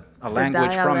a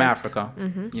language from Africa,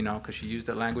 you know, because she used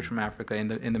a language from Africa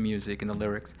in the music, in the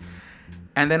lyrics.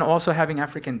 And then also having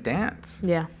African dance.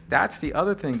 Yeah. That's the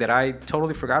other thing that I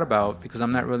totally forgot about because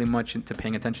I'm not really much into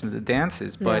paying attention to the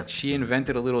dances. But she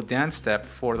invented a little dance step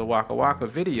for the Waka Waka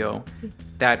video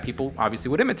that people obviously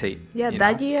would imitate. Yeah,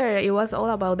 that year it was all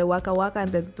about the Waka Waka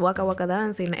and the Waka Waka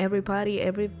dance in every party,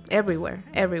 everywhere.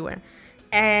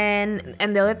 And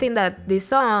the other thing that this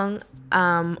song,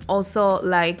 also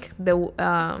like the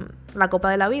La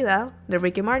Copa de la Vida, the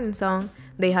Ricky Martin song,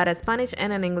 they had a Spanish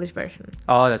and an English version.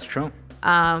 Oh, that's true.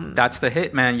 That's the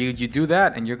hit, man. You do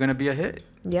that and you're gonna be a hit.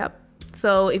 Yep.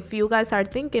 So if you guys are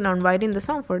thinking on writing the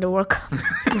song for the World Cup,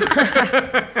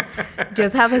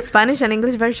 just have a Spanish and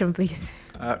English version, please.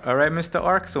 All right, Mr.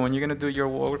 Ark. So when you're gonna do your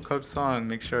World Cup song,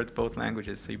 make sure it's both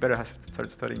languages. So you better start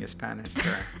studying your Spanish.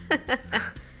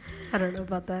 I don't know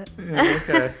about that. Yeah,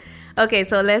 okay. Okay,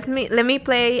 so let me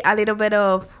play a little bit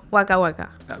of Waka Waka.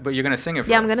 But you're gonna sing it for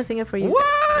us. Yeah, I'm gonna sing it for you.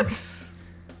 What?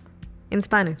 In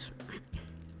Spanish.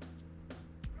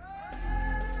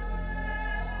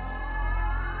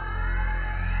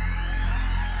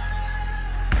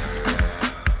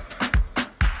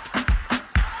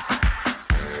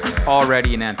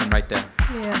 Already an anthem right there.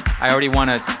 Yeah. I already want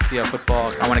to see a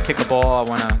football. I want to kick a ball. I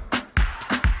want to...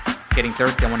 Getting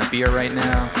thirsty. I want a beer right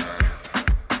now.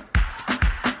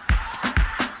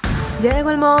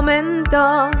 Llegó el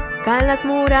momento, caen las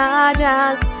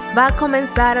murallas, va a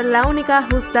comenzar la única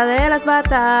justa de las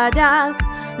batallas.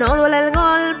 No duele el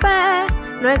golpe,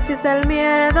 no existe el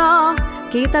miedo.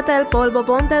 Quítate el polvo,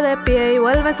 ponte de pie y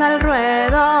vuelves al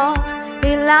ruedo.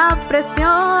 Y la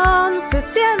presión se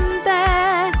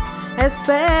siente,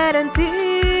 espera en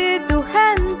ti tu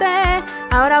gente.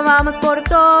 Ahora vamos por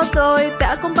todo y te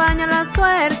acompaña la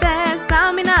suerte.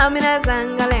 Samina, mina,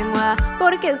 zanga lengua,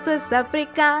 porque esto es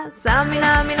África.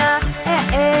 Samina, mina,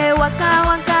 waka,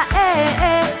 waka,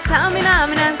 Samina,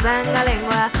 mina, zanga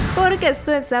lengua, porque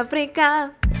esto es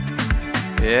África.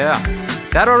 Yeah.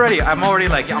 That already, I'm already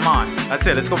like, I'm on. That's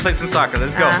it. Let's go play some soccer.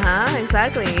 Let's go.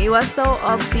 Exactly. It was so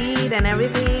upbeat and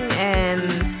everything, and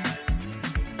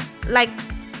like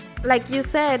you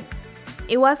said,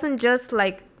 it wasn't just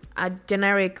like a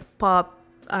generic pop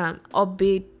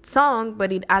upbeat song,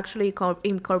 but it actually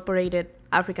incorporated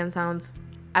African sounds,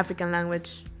 African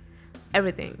language,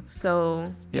 everything.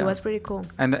 So it was pretty cool.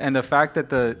 And the fact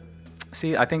that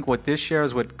I think what this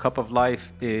shares with Cup of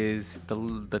Life is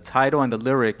the title and the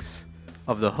lyrics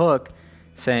of the hook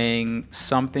saying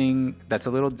something that's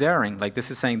a little daring. Like this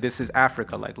is saying this is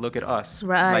Africa. Like look at us.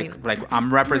 Right. Like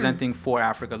I'm representing for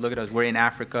Africa. Look at us. We're in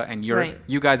Africa, and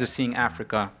you guys are seeing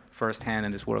Africa firsthand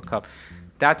in this World Cup.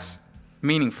 That's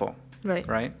meaningful. Right.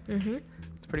 Mm-hmm.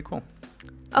 It's pretty cool.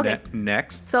 Okay.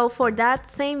 Next. So for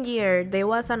that same year, there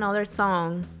was another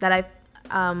song that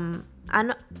I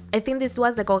think this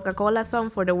was the Coca-Cola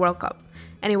song for the World Cup,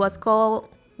 and it was called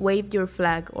 "Wave Your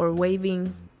Flag" or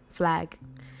 "Waving Flag."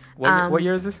 What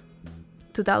year is this?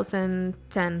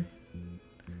 2010.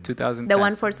 2010. The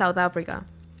one for South Africa.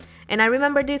 And I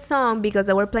remember this song because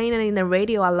they were playing it in the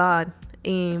radio a lot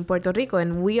in Puerto Rico,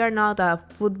 and we are not a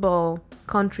football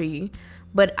country.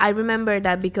 But I remember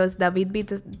that because David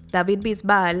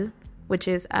Bisbal, which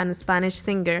is a Spanish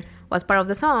singer, was part of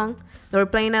the song, they were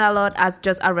playing it a lot as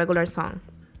just a regular song.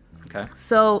 Okay.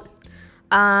 So,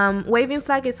 Waving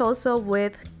Flag is also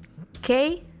with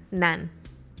K-Nan.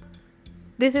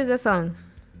 This is the song.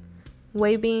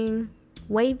 Waving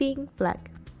Flag.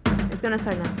 It's gonna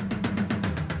start now.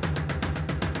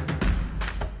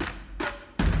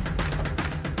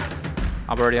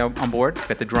 I'm already on board.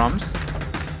 Got the drums.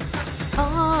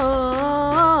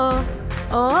 Oh,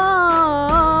 oh, oh,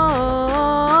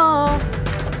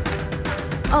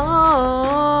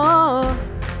 oh,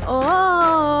 oh, oh.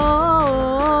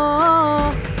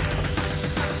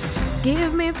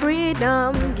 Give me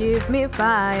freedom, give me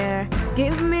fire,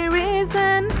 give me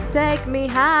reason, take me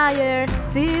higher.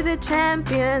 See the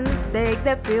champions take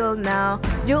the field now.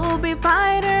 You'll be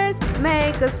fighters,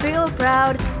 make us feel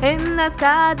proud. En las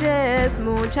calles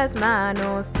muchas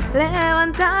manos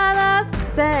levantadas,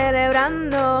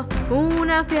 celebrando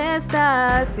una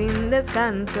fiesta sin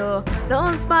descanso.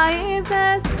 Los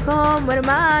países como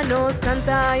hermanos,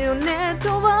 canta y une tu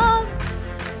voz.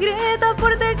 Grita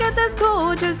fuerte que te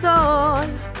escuche el sol.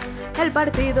 El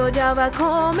partido ya va a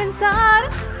comenzar.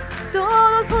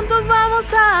 Todos juntos vamos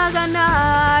a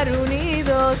ganar.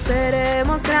 Unidos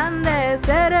seremos grandes,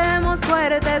 seremos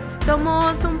fuertes.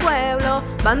 Somos un pueblo,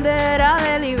 bandera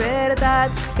de libertad.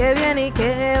 Que viene y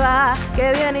que va,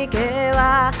 que viene y que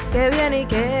va, que viene y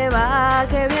que va,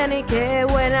 que viene y que.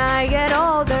 When I get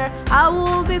older, I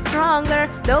will be stronger.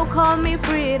 They'll call me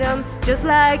freedom, just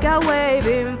like a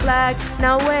waving flag.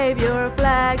 Now wave your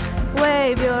flag,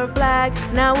 wave your flag.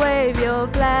 Now wave your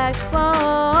flag.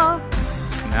 Whoa.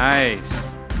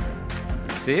 Nice.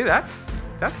 See, that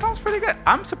sounds pretty good.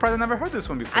 I'm surprised I never heard this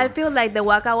one before. I feel like the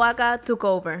Waka Waka took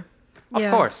over. Of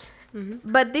Yeah. course.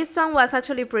 But this song was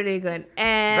actually pretty good.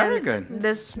 And Very good.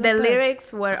 The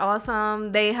lyrics were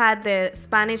awesome. They had the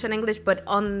Spanish and English, but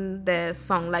on the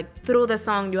song, like through the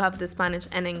song, you have the Spanish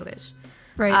and English.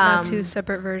 Right, not two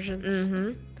separate versions.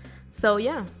 Mm-hmm. So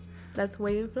yeah, that's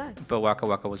Waving Flag. But Waka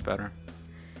Waka was better.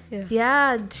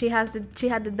 Yeah, she had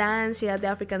the dance, she had the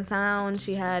African sound,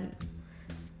 she had.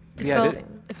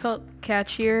 It felt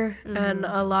catchier and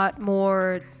a lot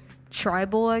more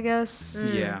tribal, I guess.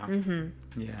 Yeah. Mm-hmm.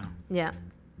 Yeah. Yeah.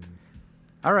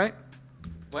 All right.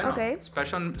 Bueno. Okay.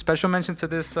 Special mention to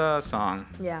this song.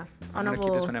 Yeah. I'm gonna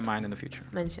keep this Honorable one in mind in the future.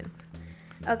 mention.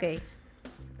 Okay.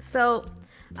 So,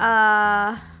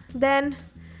 then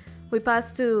we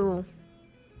passed to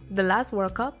the last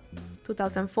World Cup,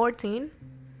 2014.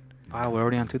 Wow, we're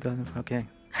already on 2000. Okay.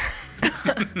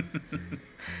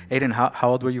 Aiden, how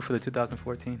old were you for the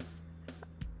 2014?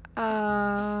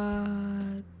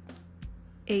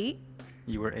 8.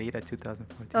 You were 8 at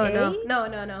 2014. Oh, Eight?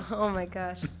 no. Oh, my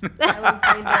gosh.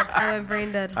 I went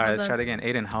brain dead. All right, Hold let's on. try it again.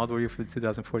 Aiden, how old were you for the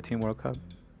 2014 World Cup?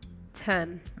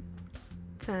 10.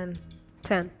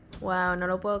 10. Wow, no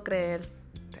lo puedo creer.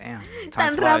 Damn. Time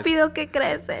Tan flies. rápido que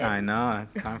crece. I know.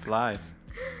 Time flies.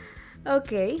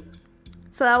 Okay.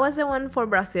 So that was the one for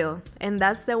Brazil. And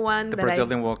that's the one The that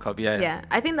Brazilian World Cup, yeah. Yeah,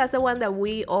 I think that's the one that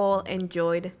we all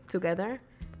enjoyed together,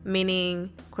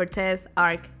 meaning Cortez,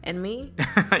 Ark, and me,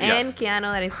 and Yes.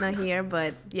 Keanu that is not here.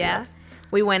 But yeah, Yes.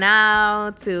 we went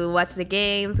out to watch the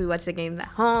games. We watched the games at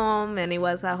home, and it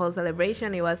was a whole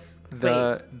celebration. It was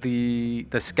great.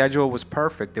 The schedule was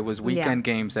perfect. It was weekend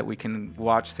games that we can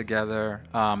watch together.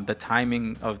 The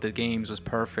timing of the games was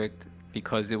perfect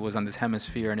because it was on this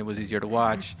hemisphere and it was easier to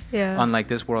watch. Yeah. Unlike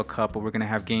this World Cup, where we're gonna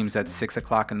have games at 6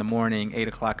 o'clock in the morning, 8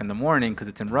 o'clock in the morning, because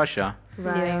it's in Russia.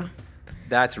 Right. Yeah.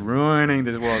 That's ruining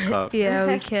this World Cup. Yeah,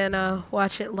 we can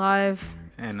watch it live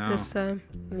I know. this time.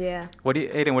 Yeah.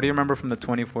 Aiden, what do you remember from the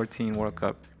 2014 World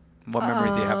Cup? What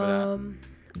memories do you have of that?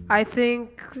 I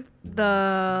think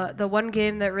the one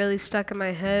game that really stuck in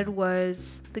my head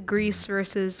was the Greece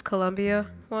versus Colombia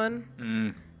one.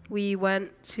 Mm. We went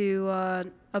to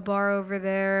a bar over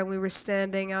there and we were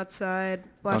standing outside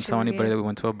watching. Don't tell the anybody that game. we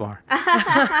went to a bar.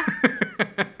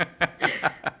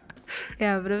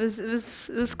 Yeah, but it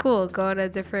was cool going to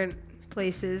different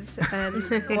places and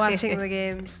watching the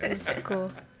games. It was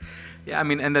cool. Yeah, I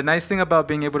mean, and the nice thing about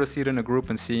being able to see it in a group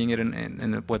and seeing it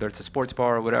in whether it's a sports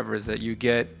bar or whatever is that you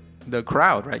get the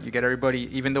crowd, right? You get everybody,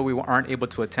 even though we aren't able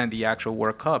to attend the actual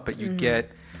World Cup, but you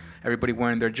get everybody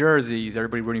wearing their jerseys,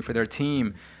 everybody rooting for their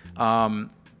team.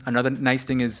 Another nice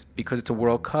thing is because it's a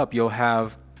World Cup,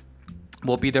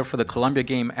 we'll be there for the Colombia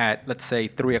game at, let's say,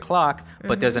 3 o'clock,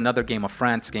 but there's another game, a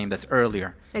France game, that's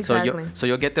earlier. Exactly. So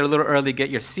you'll get there a little early,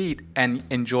 get your seat, and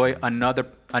enjoy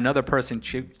another person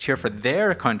cheer for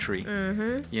their country,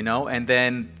 you know? And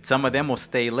then some of them will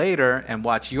stay later and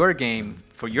watch your game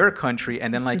for your country,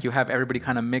 and then, like, you have everybody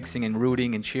kind of mixing and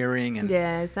rooting and cheering. And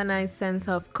Yeah, it's a nice sense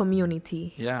of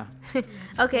community. yeah.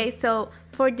 Okay, so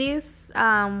for this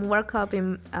World Cup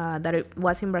that it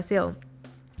was in Brazil,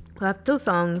 we have 2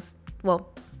 songs. Well,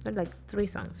 they're like 3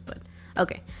 songs, but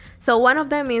okay. So one of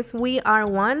them is "We Are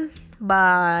One"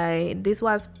 this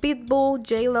was Pitbull,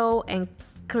 J-Lo, and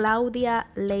Claudia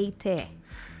Leite.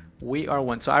 We Are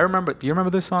One. So I remember, do you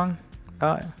remember this song,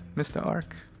 Mr.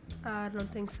 Ark? I don't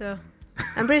think so.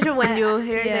 I'm pretty sure when you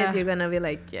hear Yeah. it, you're gonna be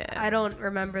like, yeah. I don't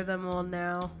remember them all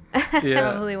now. Yeah.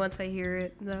 Probably once I hear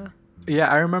it, though. Yeah,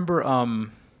 I remember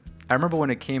when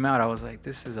it came out, I was like,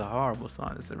 this is a horrible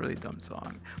song. This is a really dumb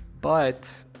song. But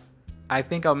I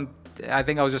think I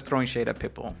was just throwing shade at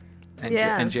Pitbull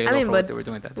and J-Lo for what they were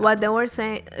doing at that time. What they were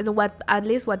saying, what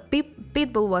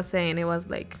Pitbull was saying, it was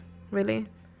like, really?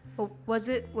 Oh, was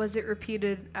it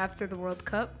repeated after the World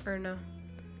Cup or no?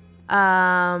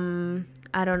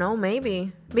 I don't know,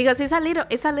 maybe because it's a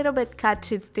little bit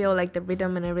catchy still, like the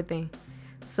rhythm and everything.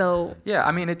 So Yeah,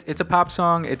 I mean, it's a pop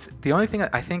song. It's the only thing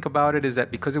I think about it is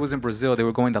that because it was in Brazil, they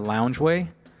were going the lounge way.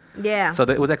 Yeah. So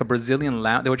it was like a Brazilian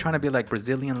lounge. They were trying to be like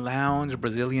Brazilian lounge,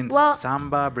 Brazilian Well-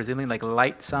 samba, Brazilian like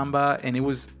light samba, and it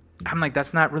was. I'm like,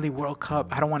 that's not really World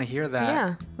Cup. I don't want to hear that.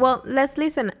 Yeah. Well, let's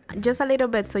listen just a little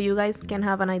bit so you guys can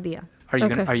have an idea. Are you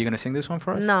Okay. gonna sing this one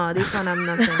for us? No, this one I'm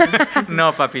not singing.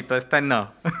 No, papito, esta no.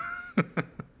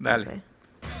 Dale. Okay.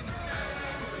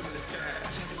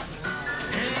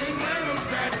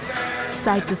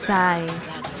 Side to side.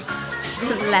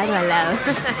 Lado a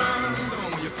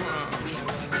lado.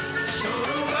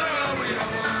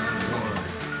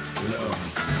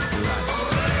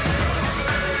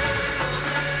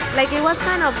 Like it was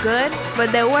kind of good,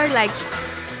 but they were like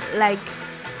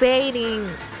fading,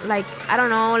 like I don't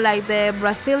know, like the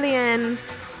Brazilian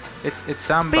It's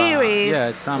samba. spirit Yeah,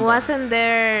 it's samba. wasn't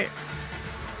there.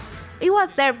 It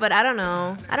was there, but I don't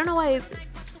know. I don't know why.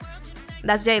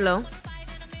 That's J Lo.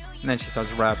 And then she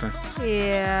starts rapping.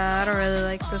 Yeah, I don't really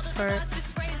like this part.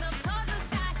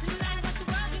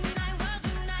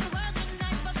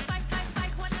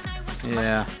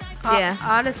 Yeah. Yeah.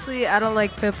 Honestly, I don't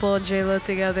like Pitbull and J-Lo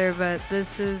together, but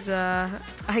this is,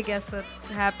 I guess, what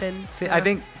happened. See, so. I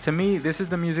think to me, this is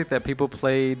the music that people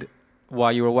played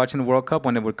while you were watching the World Cup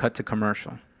when it would cut to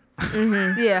commercial.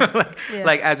 Yeah. like, Yeah.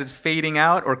 like as it's fading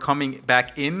out or coming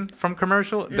back in from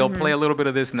commercial, they'll play a little bit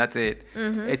of this and that's it.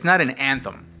 It's not an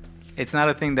anthem. It's not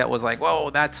a thing that was like,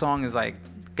 whoa, that song is like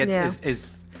gets Yeah.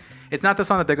 is it's not the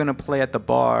song that they're gonna play at the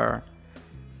bar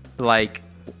like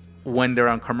when they're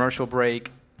on commercial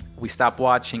break, we stop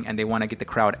watching and they want to get the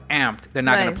crowd amped. They're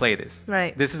not gonna Right. play this.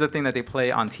 Right. This is the thing that they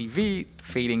play on TV,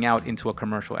 fading out into a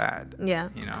commercial ad. Yeah.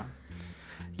 You know?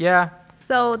 Yeah.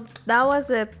 So that was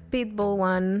the Pitbull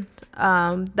one.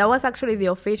 That was actually the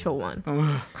official one.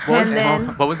 And then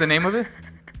What was the name of it?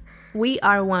 We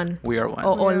Are One. We Are One.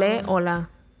 Or Ole Ola.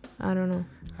 I don't know.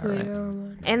 All right.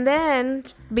 And then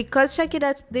because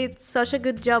Shakira did such a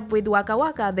good job with Waka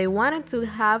Waka, they wanted to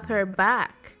have her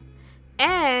back.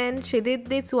 And she did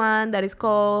this one that is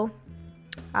called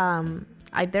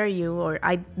I Dare You or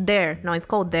I Dare. No, it's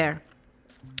called Dare.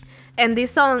 And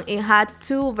this song, it had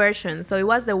two versions. So it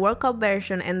was the World Cup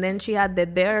version and then she had the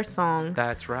Dare song,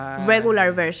 That's right.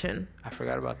 regular version. I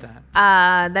forgot about that.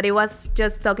 That it was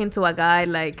just talking to a guy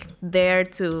like dare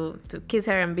to kiss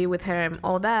her and be with her and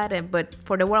all that. But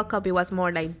for the World Cup, it was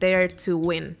more like dare to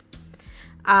win.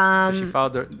 So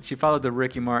she followed the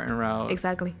Ricky Martin route.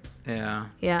 Exactly. Yeah.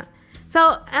 Yeah.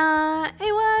 So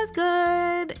it was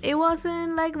good. It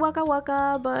wasn't like Waka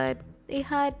Waka, but it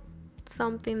had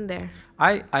something there.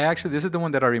 I actually, this is the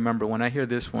one that I remember. When I hear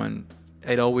this one,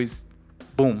 it always,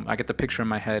 boom, I get the picture in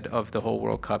my head of the whole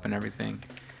World Cup and everything.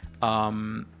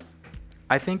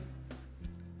 I think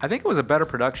it was a better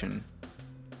production,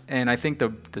 and I think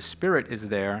the spirit is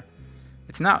there.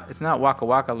 It's not Waka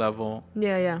Waka level,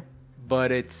 Yeah.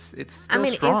 but it's still I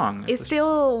mean, strong. it's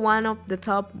still one of the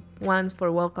top ones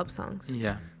for World Cup songs.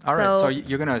 Yeah. All right. So So-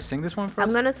 you're gonna sing this one for us?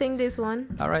 I'm gonna sing this one.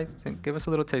 All right. Give us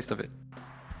a little taste of it.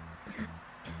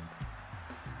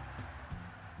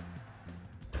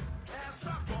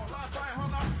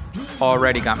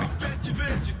 Already got me.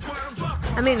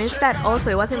 I mean, it's that also.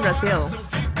 It was in Brazil.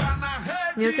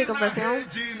 Music of Brazil.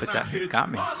 But that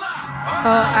got me. Oh,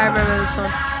 I remember this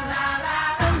one.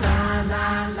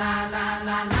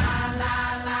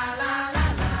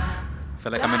 I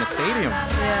feel like I'm in a stadium.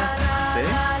 Yeah.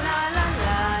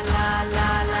 See?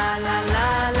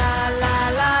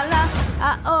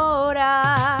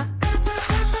 Ahora.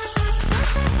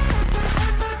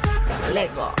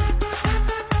 Lego.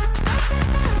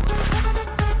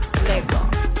 Lego.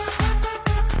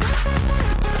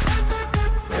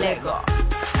 Lego.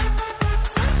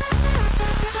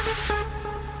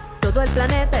 Todo el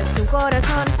planeta es un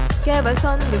corazón que va al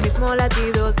son de un mismo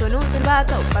latido. Suena un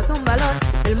silbato, pasa un balón,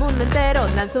 el mundo entero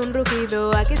lanza un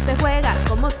rugido. Aquí se juega,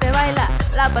 como se baila,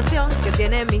 la pasión que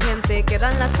tiene mi gente.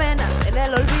 Quedan las penas en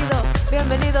el olvido.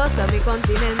 Bienvenidos a mi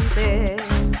continente.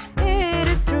 It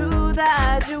is true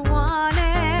that you want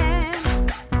it,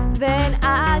 then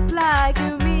act like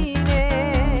you mean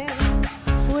it.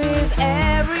 With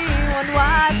everyone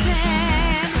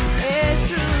watching, it's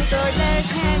true, though they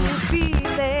can you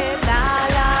feel it. La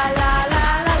la la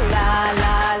la la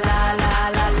la la la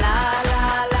la la la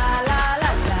la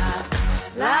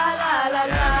la la la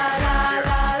la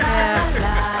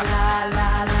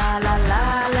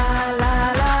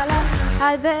la la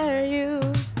I dare you.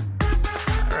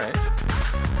 All right.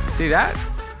 See that?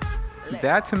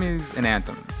 That to me is an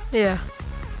anthem. Yeah.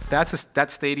 That's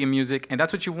stadium music, and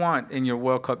that's what you want in your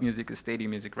World Cup music is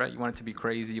stadium music, right? You want it to be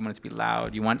crazy, you want it to be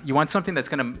loud, you want something that's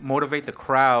gonna motivate the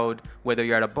crowd, whether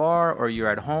you're at a bar or you're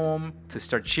at home, to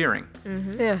start cheering,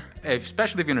 Yeah.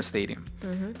 especially if you're in a stadium.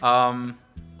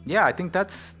 Yeah, I think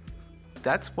that's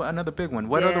another big one.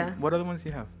 What other ones do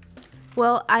you have?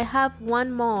 Well, I have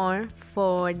one more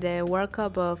for the World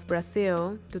Cup of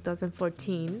Brazil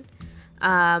 2014.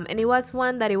 And it was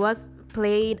one that it was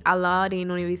played a lot in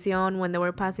Univision when they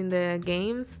were passing the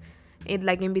games. It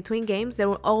like in between games, they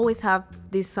will always have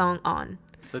this song on.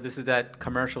 So this is that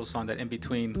commercial song that in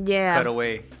between Yeah. cut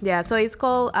away. Yeah, so it's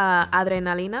called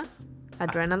Adrenalina.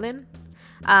 Adrenaline.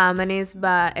 And it's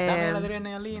by... Dame la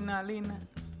adrenalina, Lina.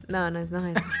 no, it's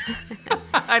not.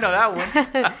 I know that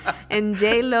one. And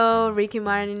J-Lo, Ricky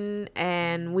Martin,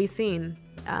 and Wisin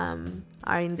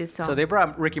are in this song. So they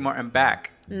brought Ricky Martin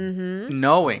back,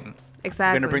 knowing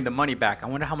Exactly. they're gonna bring the money back. I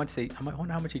wonder how much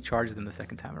he charged them the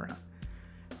second time around.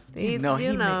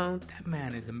 That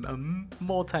man is a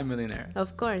multi-millionaire.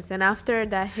 Of course. And after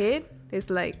that hit, it's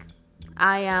like,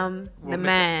 I am the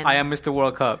man. I am Mr.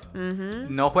 World Cup.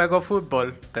 No juego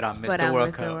fútbol, but I'm but Mr. I'm World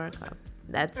Mr. Cup. World Cup.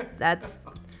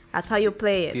 That's how you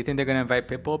play it. Do you think they're gonna invite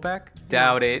Pitbull back?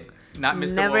 Doubt it. Not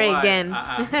Mr. Never Worldwide. again.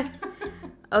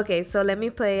 Uh-uh. Okay, so let me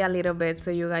play a little bit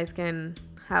so you guys can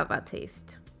have a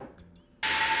taste.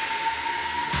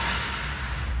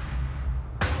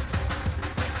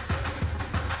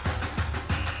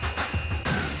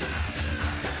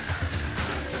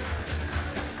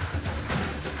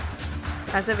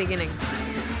 That's the beginning.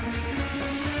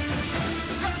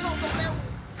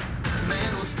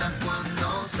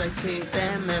 Sexy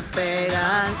te me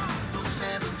pegas.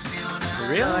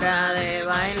 Really? Hora de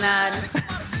bailar.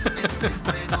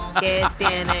 Que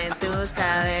tiene tus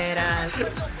caderas.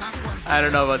 I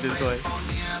don't know about this one.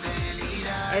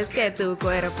 Es que tu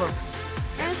cuerpo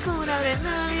es como una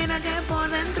adrenalina que por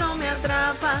dentro me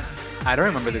atrapa. I don't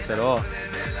remember this at all.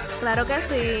 Claro que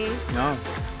sí. No.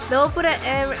 They will put it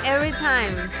every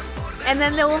time. And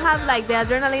then they will have like the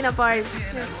adrenalina part.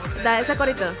 Ese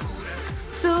corito.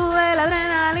 Sube la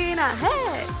adrenalina.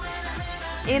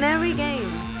 Hey! In every game.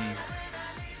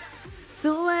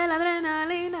 Sube la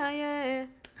adrenalina, yeah.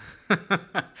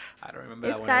 I don't remember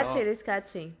It's that one at all. catchy, it's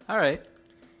catchy. All right.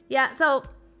 Yeah, so,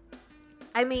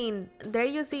 I mean, there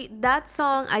you see, that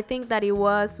song, I think that it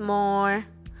was more,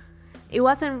 it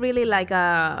wasn't really like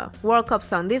a World Cup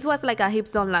song. This was like a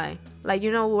Hips Don't Lie. Like,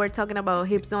 you know, we were talking about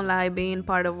Hips Don't Lie being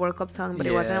part of World Cup song, but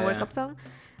it wasn't a World Yeah. Cup song.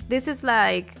 This is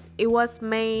like, it was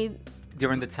made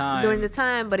During the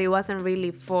time. but it wasn't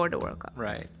really for the World Cup.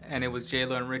 Right. And it was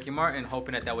J-Lo and Ricky Martin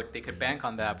hoping that they could bank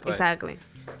on that. But Exactly.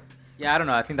 yeah, I don't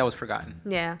know. I think that was forgotten.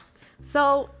 Yeah.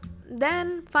 So,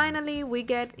 then finally we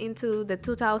get into the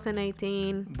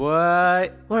 2018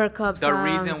 What? World Cup The songs.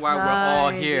 reason why we're all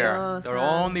Ay, here. Dios The santo.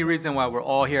 only reason why we're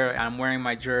all here. I'm wearing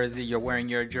my jersey. You're wearing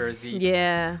your jersey.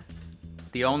 Yeah.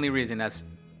 The only reason that's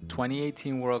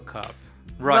 2018 World Cup.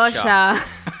 Russia.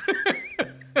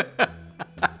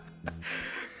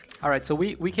 All right, so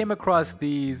we came across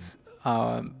these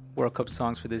World Cup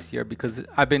songs for this year because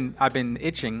I've been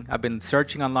itching. I've been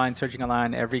searching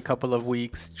online every couple of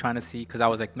weeks, trying to see, because I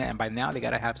was like, man, by now they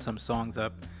gotta have some songs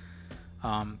up,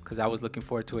 because I was looking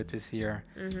forward to it this year.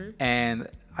 And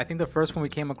I think the first one we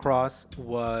came across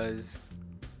was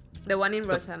The one in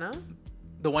Russia, no?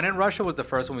 the one in Russia was the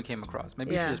first one we came across.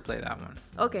 Maybe you Yeah. should just play that one.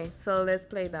 Okay, so let's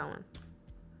play that one.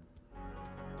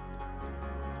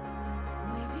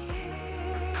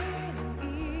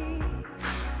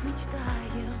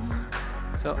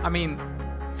 So I mean,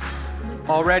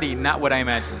 already not what I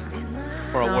imagined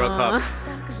for a World No. Cup.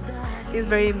 It's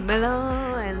very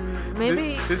mellow and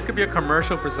maybe This could be a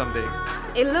commercial for something.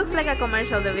 it looks like a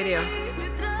commercial, the video.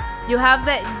 You have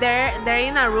they're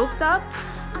in a rooftop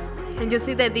and you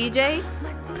see the DJ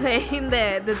playing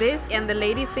the disc and the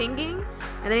lady singing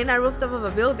and they're in a rooftop of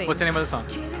a building. What's the name of the song?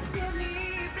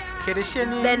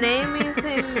 The name is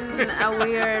in a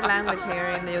weird language here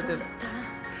in the YouTube.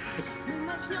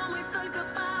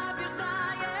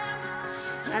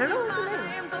 I don't know what's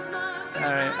the name. All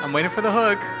right, I'm waiting for the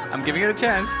hook. I'm giving it a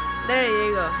chance. There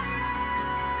you go.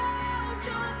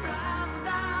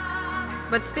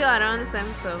 But still, I don't understand.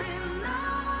 So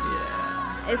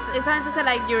Yeah. it's trying to say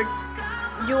like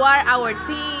you are our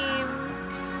team.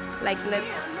 Like let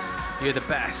You're the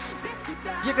best.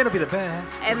 You're gonna be the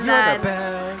best. And You're then- the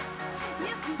best.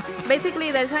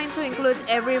 basically they're trying to include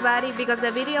everybody because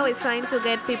the video is trying to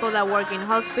get people that work in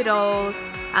hospitals,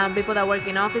 people that work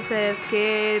in offices,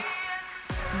 kids,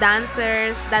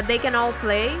 dancers, that they can all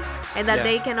play and that Yeah.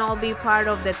 they can all be part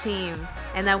of the team,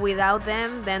 and that without them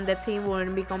then the team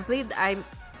wouldn't be complete.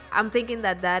 I'm thinking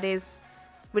that is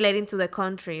relating to the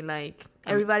country, like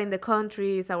everybody in the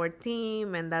country is our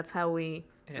team and that's how we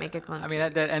make a country. I mean,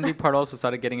 that ending part also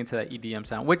started getting into that EDM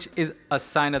sound, which is a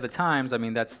sign of the times. I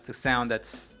mean, that's the sound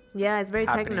that's yeah, it's very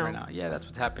happening techno. right now. Yeah, that's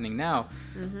what's happening now.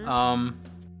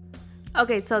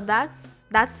 Okay, so that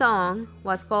song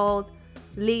was called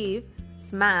Leave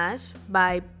Smash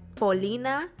by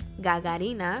Polina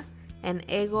Gagarina and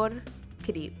Egor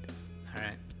Krid. All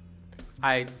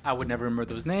right. I would never remember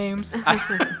those names.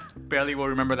 I barely will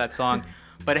remember that song.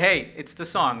 But hey, it's the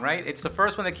song, right? It's the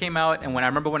first one that came out. And when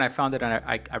I found it, and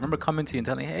I remember coming to you and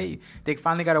telling you, hey, they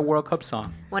finally got a World Cup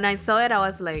song. When I saw it, I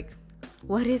was like,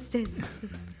 what is this?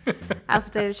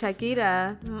 After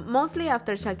Shakira, mostly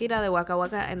after Shakira, the Waka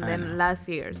Waka, and then last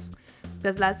year's.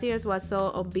 Because last year's was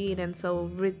so upbeat and so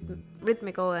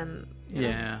rhythmical and...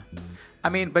 Yeah. I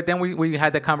mean, but then we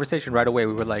had that conversation right away.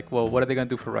 We were like, well, what are they going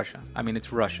to do for Russia? I mean,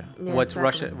 it's Russia. Yeah, What's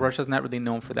exactly. Russia? Russia's not really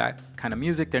known for that kind of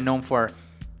music. They're known for...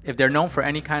 If they're known for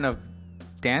any kind of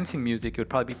dancing music, it would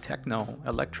probably be techno,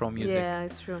 electro music. Yeah,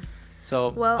 it's true. So,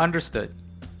 Well- understood.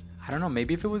 I don't know.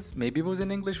 Maybe if it was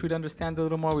in English, we'd understand a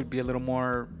little more. We'd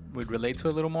relate to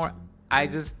it a little more. I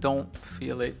just don't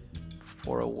feel it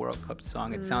for a World Cup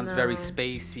song. It sounds very No.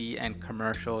 spacey and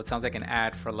commercial. It sounds like an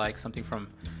ad for like something from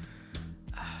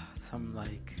some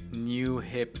like new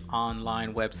hip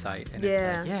online website. And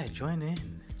it's like, yeah, join us.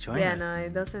 Yeah, no,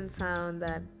 it doesn't sound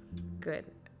that good.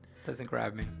 Doesn't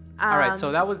grab me. All right,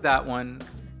 so that was that one.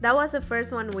 That was the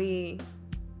first one we...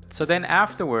 So then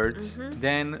afterwards,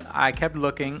 then I kept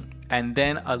looking, and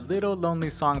then a little lonely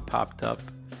song popped up.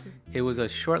 It was a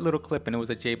short little clip, and it was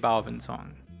a J Balvin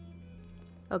song.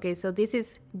 Okay, so this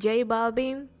is J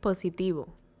Balvin, Positivo.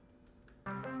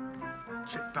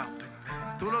 J Balvin,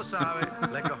 tú lo sabes.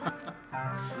 Let go.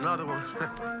 Another one.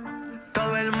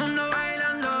 Todo el mundo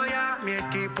bailando ya. Mi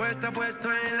equipo está puesto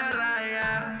en la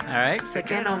raya. All right, Sé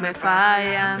que no me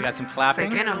falla. we got some Sé clapping.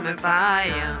 que no me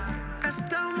falla.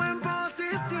 Estamos en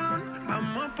posición.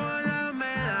 Vamos por la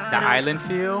medalla. The island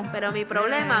feel. Pero mi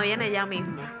problema viene ya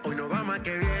mismo. Hoy no va más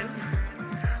que bien.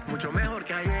 Mucho mejor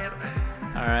que ayer.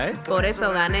 All right. Por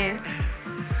eso gané.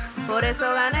 Por eso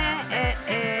gané.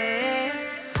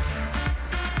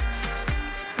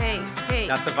 Hey, hey.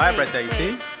 That's the vibe hey, right there, you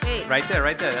hey, see? Hey, Right there.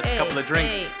 That's a couple of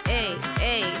drinks. Hey,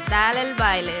 dale el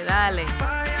baile, dale.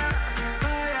 Falla,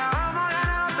 falla. Vamos a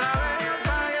ganar otra vez.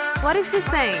 Falla. What is he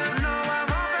saying? No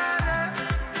vamos a perder.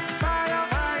 Falla,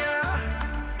 falla.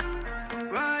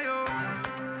 Vayo,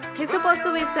 He's supposed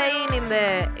to be saying in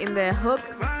the hook,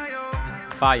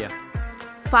 vayo.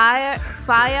 Fire.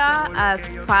 fire as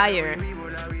fire.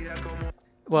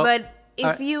 Well, But if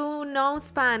alright. you know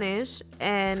Spanish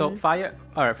and So fire.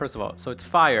 All right. First of all, so it's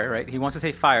fire, right? He wants to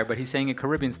say fire, but he's saying it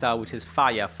Caribbean style, which is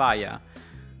falla, falla.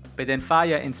 But then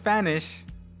falla in Spanish,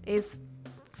 it's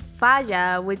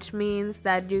falla, which means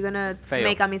that you're gonna Fail.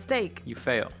 make a mistake you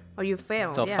fail. or you fail.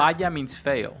 So yeah. falla means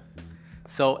fail.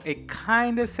 So it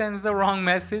kind of sends the wrong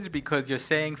message because you're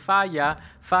saying falla,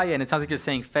 and it sounds like you're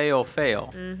saying fail.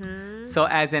 Mm-hmm. So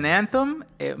as an anthem,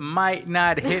 it might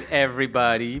not hit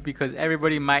everybody because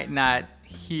everybody might not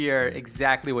hear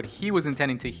exactly what he was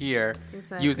intending to hear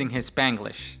Exactly. using his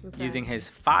Spanglish, Exactly. using his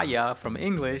falla from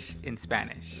English in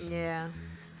Spanish. Yeah.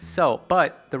 So,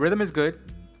 but the rhythm is good.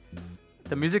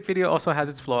 The music video also has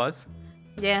its flaws.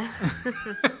 Yeah.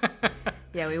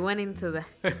 Yeah, we went into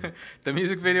that. The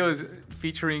music video is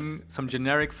featuring some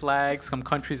generic flags, some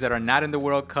countries that are not in the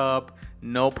World Cup,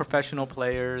 no professional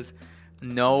players,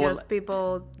 no Just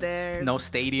people there. no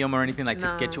stadium or anything like to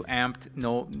No. get you amped.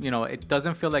 No, it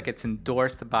doesn't feel like it's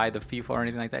endorsed by the FIFA or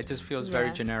anything like that. It just feels very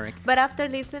Yeah. generic. But after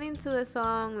listening to the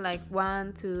song like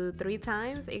 1, 2, 3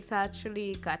 times, it's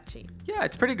actually catchy. Yeah,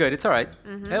 it's pretty good. It's all right.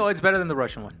 Mm-hmm. Oh, it's better than the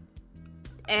Russian one.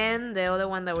 And the other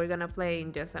one that we're gonna play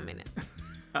in just a minute.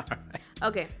 All right.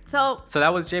 Okay, so So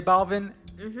that was J Balvin,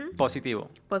 Mm-hmm. Positivo.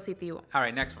 Positivo. All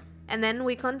right, next one. And then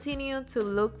we continued to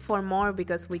look for more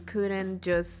because we couldn't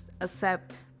just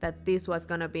accept that this was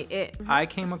gonna be it. I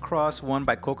came across one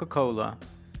by Coca-Cola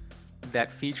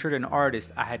that featured an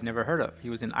artist I had never heard of. He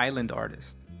was an island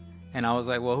artist. And I was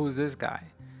like, well, who's this guy?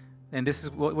 And this is,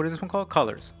 what is this one called?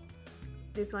 Colors.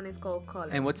 This one is called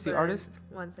Colors. And what's the but- artist?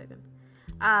 1 second.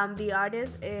 The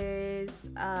artist is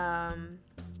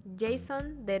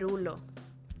Jason Derulo.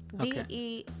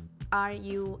 Okay.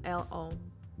 Derulo.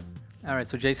 All right,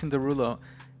 so Jason Derulo.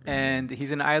 And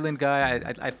he's an island guy.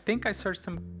 I think I searched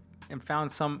him and found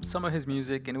some of his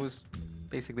music, and it was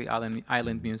basically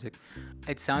island music.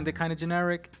 It sounded kind of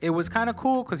generic. It was kind of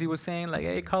cool because he was saying like,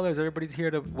 hey, colors, everybody's here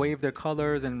to wave their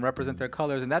colors and represent their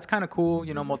colors. And that's kind of cool,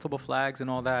 multiple flags and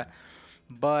all that.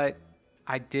 But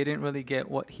I didn't really get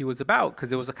what he was about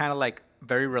because it was kind of like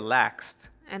very relaxed.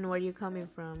 And where you coming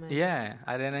from? And- Yeah,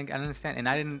 I didn't understand.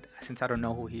 And since I don't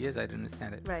know who he is, I didn't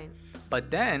understand it. Right. But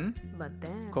then But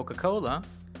then. Coca-Cola,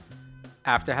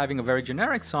 after having a very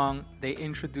generic song, they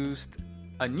introduced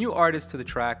a new artist to the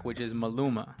track, which is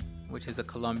Maluma. which is a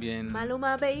Colombian.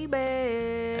 Maluma,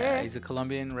 baby. He's a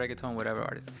Colombian reggaeton, whatever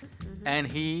artist. And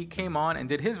he came on and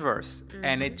did his verse.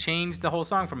 And it changed the whole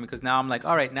song for me because now I'm like,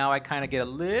 all right, now I kind of get a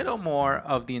little more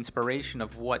of the inspiration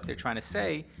of what they're trying to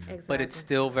say, but it's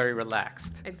still very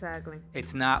relaxed. Exactly.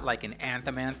 It's not like an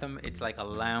anthem. It's like a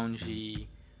loungy,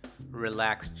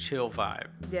 relaxed, chill vibe.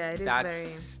 Yeah, it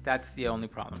is That's the only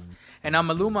problem. And now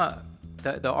Maluma,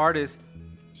 the artist,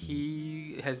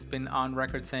 he has been on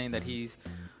record saying that he's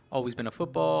always been a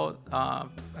football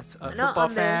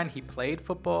fan. He played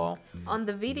football. On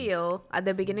the video at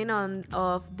the beginning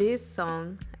of this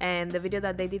song and the video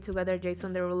that they did together,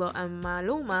 Jason Derulo and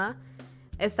Maluma,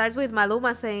 it starts with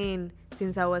Maluma saying,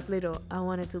 "Since I was little, I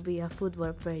wanted to be a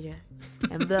football player,"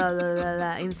 and blah blah blah,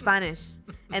 blah in Spanish,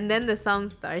 and then the song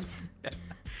starts.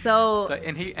 So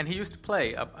and he used to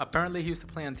play. Apparently, he used to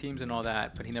play on teams and all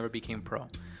that, but he never became pro.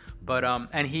 But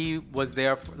and he was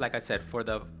there, like I said, for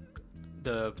the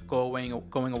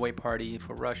going away party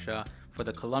for Russia for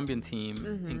the Colombian team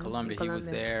in Colombia. He was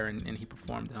there and he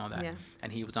performed and all that. Yeah.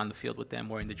 And he was on the field with them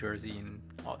wearing the jersey and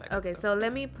all that. Okay, good stuff. so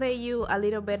let me play you a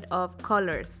little bit of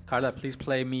Colors. Carla, please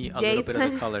play me a little bit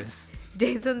of the Colors.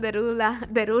 Jason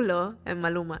Derulo and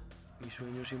Maluma. Mi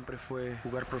sueño siempre fue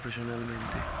jugar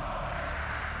profesionalmente.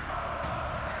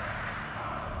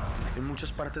 En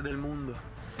muchas partes del mundo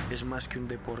es más que un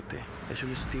deporte, es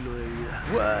un estilo de vida.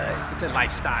 What? It's a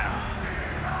lifestyle.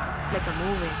 It's like a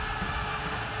movie.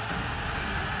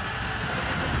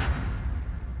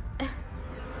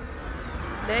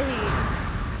 There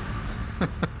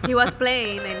he was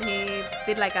playing and he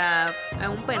did like a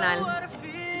un penal.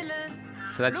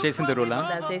 So that's Jason Derulo.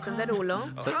 That's Jason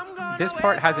Derulo. So this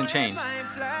part hasn't changed.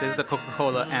 This is the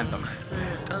Coca-Cola anthem.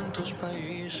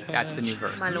 That's the new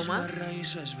verse. Maluma.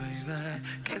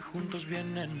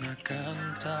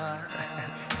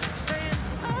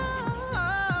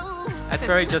 That's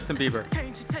very Justin Bieber.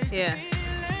 Yeah.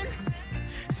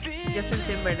 Justin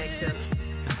Timberlake too.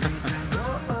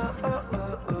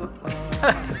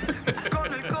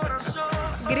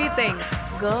 Griten.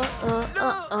 Go, oh,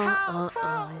 oh, oh,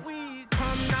 oh.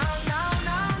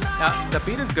 Now, the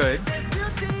beat is good.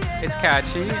 It's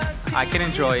catchy. I can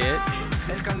enjoy it.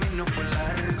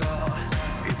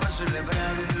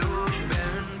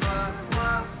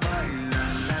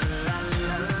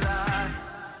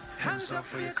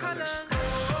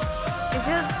 It's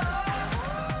just...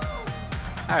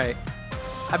 All right.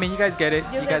 I mean, you guys get it.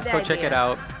 You guys go check it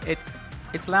out. It's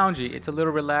loungy. It's a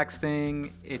little relaxed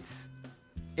thing. It's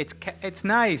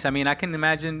nice. I mean, I can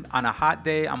imagine on a hot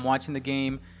day, I'm watching the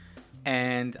game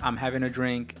and I'm having a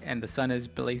drink and the sun is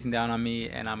blazing down on me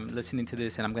and I'm listening to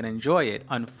this and I'm going to enjoy it.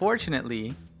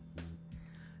 Unfortunately,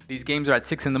 these games are at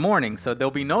 6 a.m, so there'll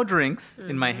be no drinks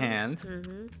in my hand.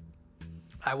 Mm-hmm.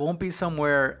 I won't be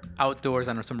somewhere outdoors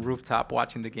on some rooftop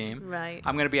watching the game. Right.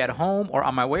 I'm going to be at home or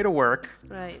on my way to work.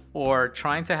 Right. Or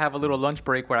trying to have a little lunch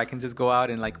break where I can just go out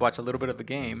and like watch a little bit of the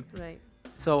game. Right.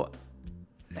 So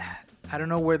I don't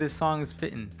know where this song is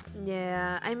fitting.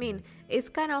 Yeah, I mean,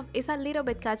 it's a little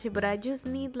bit catchy, but I just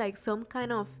need like some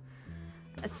kind of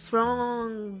a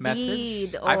strong message.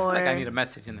 Beat or I feel like I need a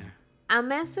message in there. A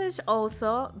message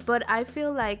also, but I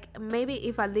feel like maybe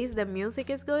if at least the music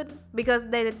is good, because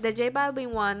the J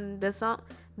Balvin one,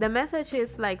 the message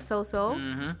is like so,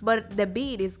 but the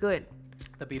beat is good.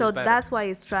 The beat so is better. That's why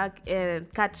it's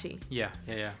catchy. Yeah.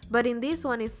 But in this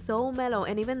one, it's so mellow,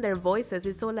 and even their voices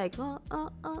is so like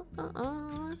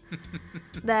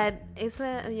that it's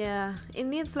it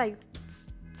needs like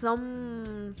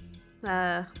some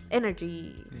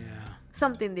energy. Yeah.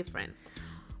 Something different.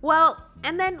 Well,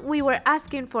 and then we were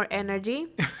asking for energy.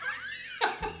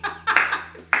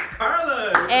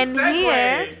 Carla, and segue.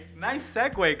 Here... Nice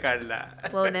segue, Carla.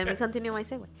 Well, let me continue my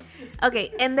segue.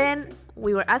 Okay, and then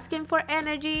we were asking for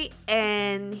energy,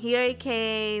 and here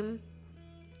came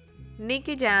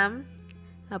Nicky Jam,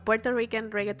 a Puerto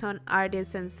Rican reggaeton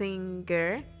artist and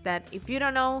singer that if you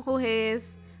don't know who he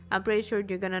is, I'm pretty sure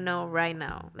you're gonna know right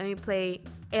now. Let me play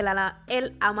El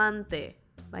Amante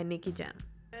by Nicky Jam.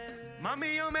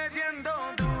 Mami, yo me siento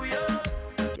tuyo.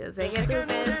 Yo sé que tú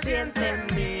te sientes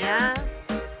mía.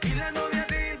 Y la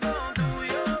noviacito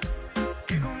tuyo.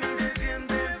 Que conmigo te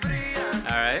sientes fría.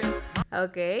 All right.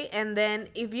 Okay, and then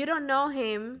if you don't know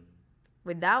him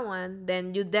with that one,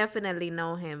 then you definitely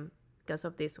know him because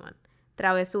of this one.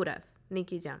 Travesuras,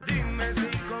 Nicky Jam. Dime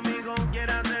si conmigo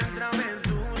quieras hacer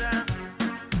travesura.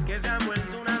 Que se ha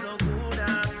vuelto una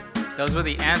locura. Those were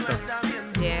the anthems.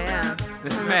 Yeah.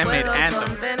 This man made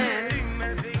anthems.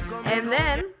 And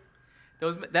then...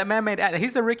 That man made...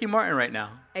 He's the Ricky Martin right now.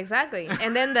 Exactly.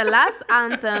 And then the last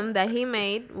anthem that he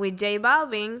made with J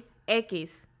Balvin,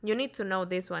 X. You need to know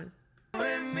this one.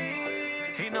 Sobre mí,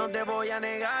 no te voy a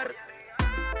negar.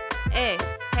 Hey,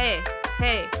 hey,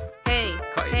 hey, hey,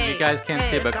 hey. You guys can't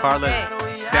see it, but hey, Carla's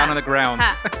hey. down on the ground,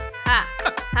 Ha, ha,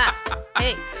 ha.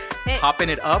 Hey, hey. popping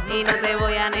it up Y no te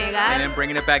voy a and negar. then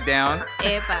bringing it back down.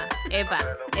 Epa, epa,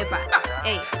 epa.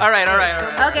 Hey. All right.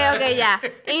 Okay, yeah.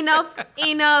 Enough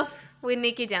with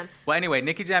Nicky Jam. Well, anyway,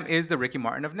 Nicky Jam is the Ricky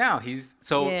Martin of now. Yeah.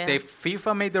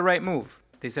 FIFA made the right move.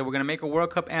 They said we're gonna make a World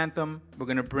Cup anthem. We're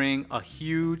gonna bring a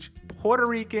huge Puerto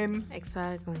Rican,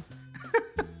 Exactly.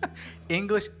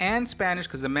 English and Spanish,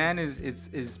 because the man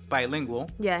is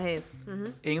bilingual. Yeah, his.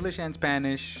 English and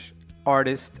Spanish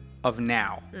artist of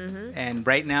now. And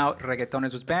right now, reggaeton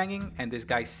is what's banging, and this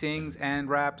guy sings and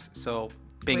raps. So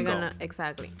bingo.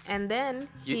 Exactly. And then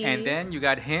And then you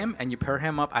got him, and you pair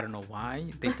him up. I don't know why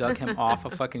they dug him off a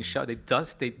fucking shelf. They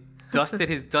dusted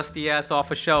his dusty ass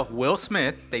off a shelf. Will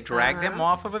Smith. They dragged him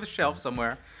off of a shelf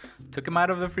somewhere, took him out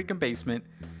of the freaking basement.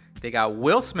 They got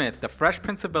Will Smith, the Fresh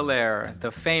Prince of Bel-Air,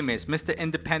 the famous Mr.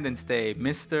 Independence Day,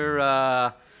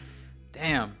 Mr.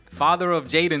 Father of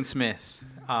Jaden Smith.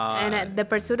 and The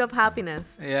Pursuit of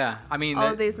Happiness. Yeah, I mean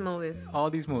All these movies. all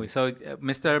these movies. So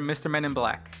Mr. Men in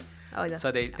Black. Oh, yeah.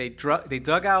 So they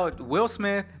dug out Will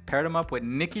Smith, paired him up with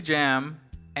Nicky Jam,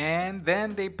 and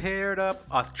then they paired up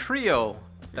a trio.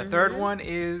 The third one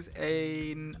is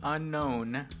an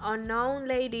unknown. Unknown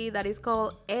lady that is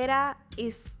called Era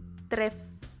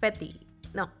Istrefetti.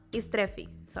 No, Istrefi.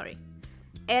 Sorry.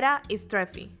 Era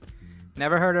Istrefi.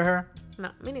 Never heard of her. No,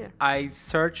 me neither. I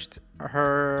searched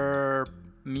her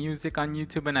music on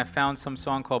YouTube and I found some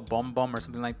song called Bum Bum or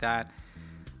something like that.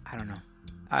 I don't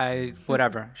know.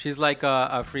 Whatever. She's like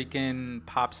a freaking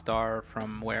pop star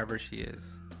from wherever she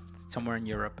is, somewhere in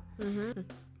Europe.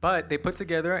 But they put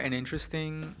together an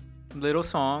interesting little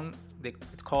song.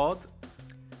 It's called,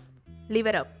 Live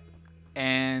It Up.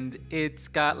 and it's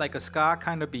got like a ska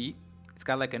kind of beat. It's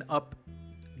got like an up,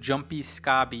 jumpy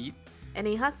ska beat. And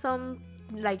it has some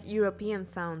like European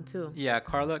sound too. Yeah,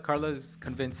 Carla's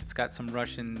convinced it's got some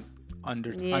Russian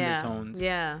undertones.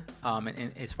 Yeah.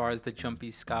 And as far as the jumpy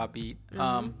ska beat,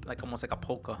 like almost like a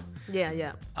polka.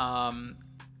 Yeah.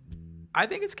 I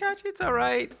think it's catchy. It's all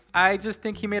right. I just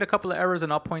think he made a couple of errors,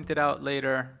 and I'll point it out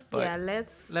later. But Yeah,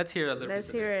 let's hear a little. let's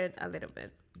hear it a little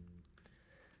bit.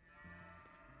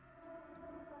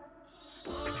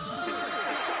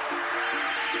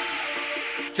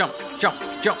 Jump, jump,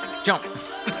 jump, jump.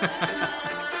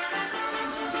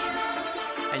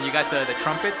 And you got the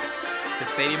trumpets, the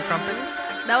stadium trumpets.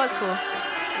 That was cool.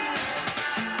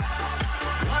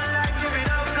 One life, live it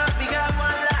up, 'cause we got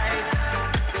one life.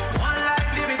 One life,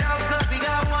 live it up, 'cause we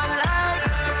got one life.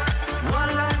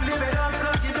 One life, live it up,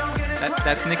 'cause you don't get it twice.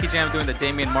 That's Nicky Jam doing the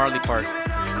Damian Marley part. Live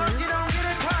it up, 'cause you don't get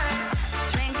it twice.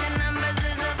 Strength in numbers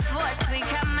is a force we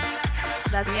can max.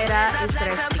 That's Era Like to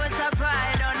Istrefi. put our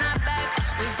pride on our back.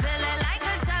 We feel it like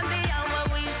a champion when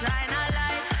we shine our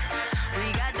light.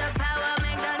 We got the power,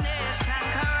 make the nation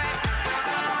correct.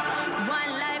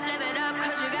 One life, live it up,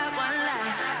 'cause you got one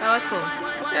life. That was cool.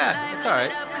 Yeah, it's all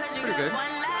right. It's pretty good.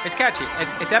 It's catchy.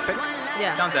 It's epic.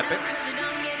 Yeah. Sounds epic.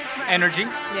 Energy.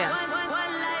 Yeah.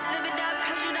 One life, live it up,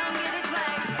 'cause you don't get it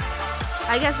twice.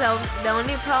 I guess the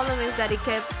only problem is that it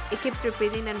keeps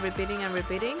repeating and repeating and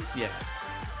repeating. Yeah.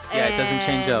 Yeah, it doesn't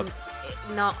change up.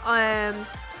 No,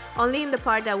 only in the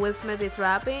part that Will Smith is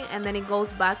rapping, and then it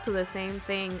goes back to the same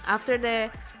thing after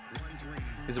the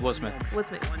This is Will Smith. Will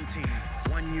Smith. One team,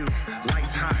 one you,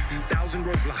 lights high, 1,000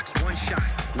 roadblocks, one shot,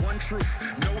 one truth,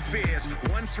 no fears,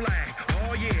 one flag.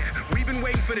 Oh yeah, we've been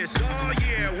waiting for this. Oh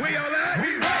yeah, we all at?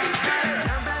 We right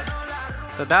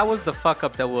there. So that was the fuck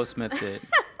up that Will Smith did.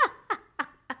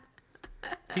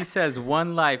 He says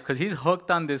one life because he's hooked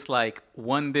on this like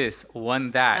one this,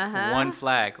 one that, one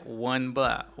flag, one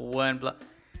blah, one blah.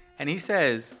 And he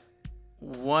says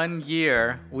 1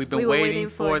 year we've been We were waiting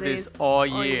for this all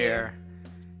year.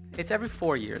 It's every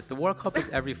 4 years. The World Cup is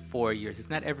every 4 years. It's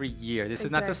not every year. This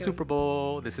is not the Exactly. Super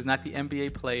Bowl. This is not the NBA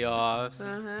playoffs.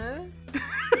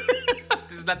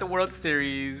 This is not the World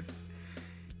Series.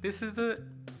 This is the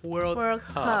World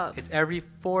Cup. It's every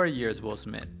 4 years, Will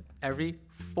Smith. Every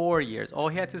 4 years. All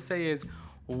he had to say is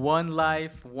one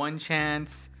life, one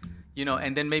chance,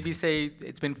 and then maybe say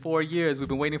it's been 4 years. We've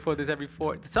been waiting for this every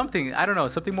something. I don't know,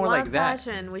 something more like that.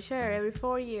 Passion we share every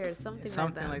 4 years,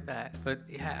 something like that. But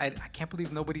yeah, I can't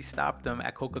believe nobody stopped them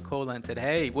at Coca-Cola and said,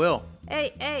 "Hey, Will,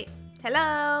 Hey,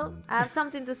 hello! I have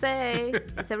something to say.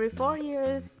 It's every 4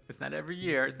 years. it's not every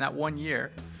year. It's not 1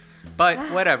 year." But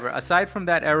whatever. Aside from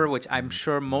that error, which I'm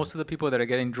sure most of the people that are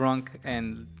getting drunk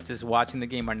and just watching the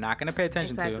game are not going to pay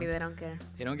attention Exactly, to. they don't care.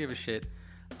 They don't give a shit.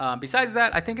 Besides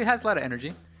that, I think it has a lot of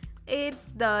energy. It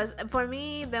does. For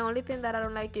me, the only thing that I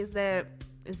don't like is the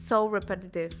it's so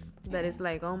repetitive that it's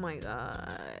like, oh my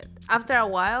god. After a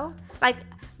while, like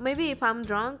maybe if I'm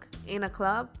drunk in a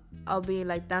club, I'll be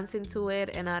like dancing to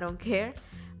it and I don't care.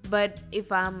 But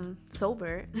if I'm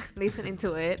sober listening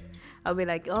to it, I'll be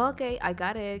like, oh, okay, I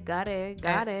got it.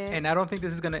 And I don't think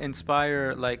this is gonna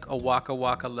inspire like a Waka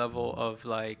Waka level of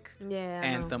like Yeah, I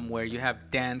know. anthem where you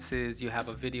have dances, you have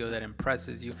a video that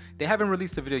impresses you. They haven't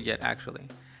released the video yet, actually.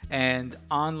 And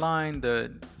online,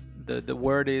 the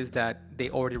word is that they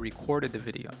already recorded the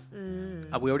video.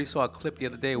 We already saw a clip the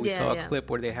other day. We Yeah, saw a yeah. clip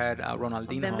where they had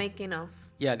Ronaldinho. The making of.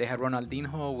 Yeah, they had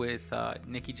Ronaldinho with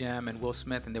Nicky Jam and Will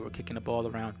Smith, and they were kicking the ball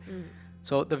around.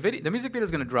 So the music video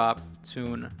is gonna drop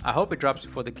soon. I hope it drops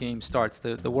before the game starts.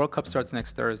 The World Cup starts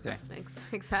next Thursday.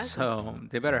 Exactly. So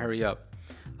they better hurry up.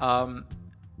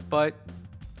 But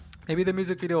maybe the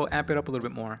music video will amp it up a little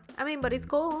bit more. I mean, but it's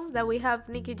cool that we have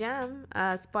Nicky Jam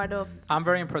as part of I'm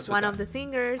very impressed with one that. of the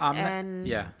singers, and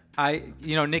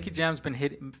Nicky Jam's been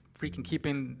freaking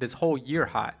keeping this whole year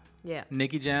hot. yeah,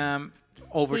 Nicky Jam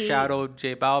overshadowed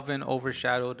J Balvin,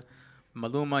 overshadowed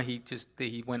Maluma.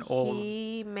 He went all.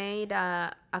 he made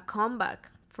a comeback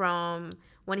from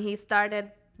when he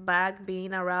started back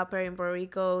being a rapper in Puerto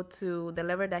Rico to the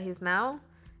level that he's now.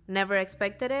 Never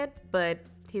expected it, but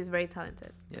he's very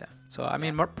talented. Yeah. So I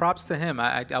mean, more props to him.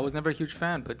 I was never a huge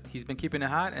fan, but he's been keeping it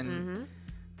hot, and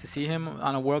to see him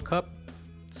on a World Cup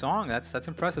song, that's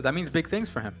impressive. That means big things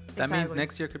for him. That means Exactly.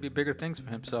 next year could be bigger things for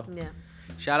him. So Yeah.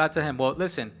 shout out to him. Well,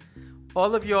 listen,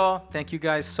 all of y'all, thank you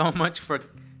guys so much for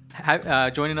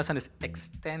joining us on this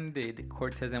extended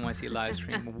Cortez NYC live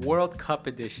stream, World Cup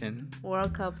edition,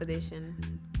 World Cup edition.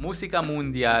 Música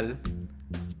Mundial.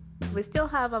 We still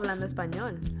have Hablando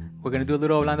Español. We're going to do a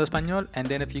little Hablando Español, and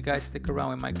then if you guys stick around,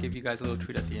 we might give you guys a little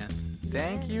treat at the end.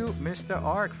 Thank you, Mr.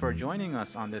 Ark, for joining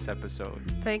us on this episode.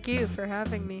 Thank you for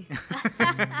having me.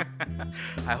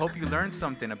 I hope you learned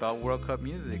something about World Cup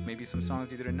music, maybe some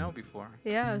songs you didn't know before.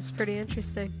 Yeah, it was pretty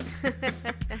interesting.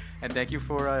 And thank you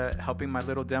for helping my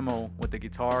little demo with the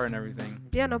guitar and everything,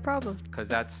 Yeah, no problem.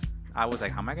 because I was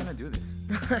like, how am I going to do this?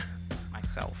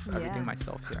 Myself, everything Yeah.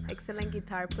 myself here. Excellent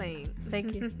guitar playing.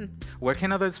 Thank you. Where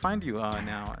can others find you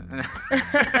now?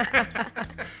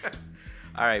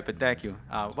 All right, but thank you.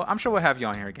 Well, I'm sure we'll have you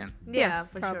on here again. Yeah,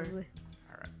 for probably.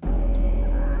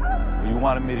 You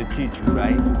wanted me to teach you,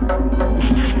 right?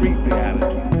 Street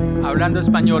reality. Hablando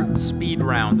Español speed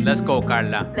round. Let's go,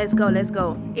 Carla. sure. Let's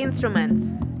go.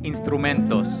 Instruments.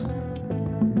 Instrumentos.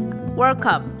 World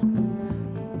Cup.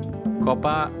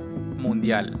 Copa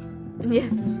Mundial.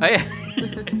 Yes.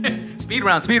 Speed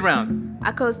round.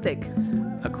 Acoustic.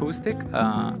 Acoustic.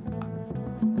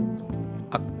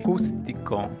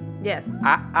 Acústico. Yes.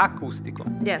 Acústico.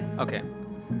 Yes. Okay.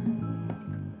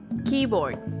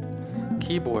 Keyboard.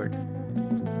 Keyboard.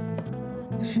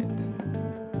 Shit.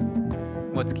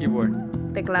 What's keyboard?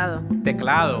 Teclado.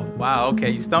 Teclado. Wow, okay,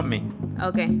 you stumped me.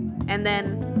 Okay. And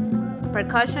then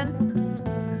percussion.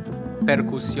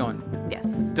 Percusión. Yes.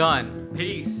 Done.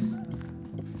 Peace.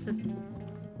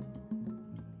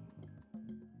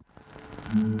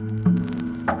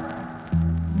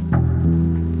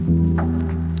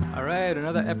 All right,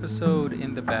 another episode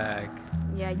in the bag.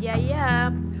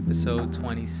 Yeah. Episode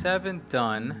 27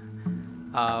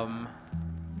 done.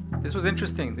 This was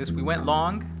interesting. We went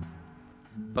long,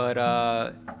 but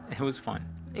it was fun,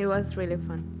 It was really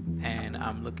fun. and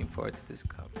I'm looking forward to this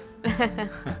cup.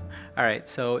 All right,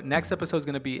 so next episode is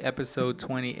going to be episode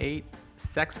 28,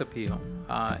 Sex Appeal.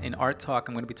 In Art Talk,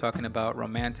 I'm going to be talking about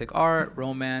romantic art,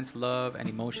 romance, love, and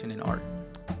emotion in art.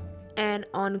 And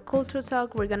on Culture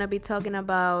Talk, we're going to be talking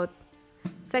about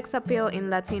sex appeal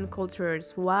in Latin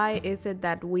cultures. Why is it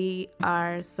that we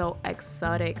are so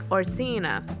exotic or seen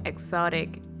as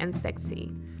exotic and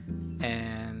sexy?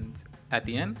 And at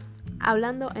the end,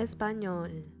 Hablando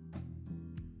Español.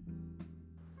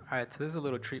 all right, so this is a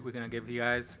little treat we're going to give you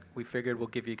guys. We figured we'll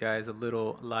give you guys a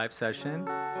little live session.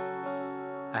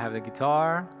 I have the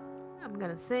guitar, I'm going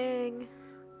to sing.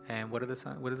 and what is the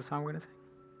song we're going to sing?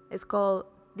 It's called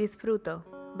Disfruto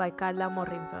by Carla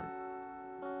Morrison.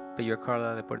 But you're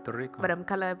Carla de Puerto Rico. But I'm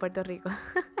Carla de Puerto Rico.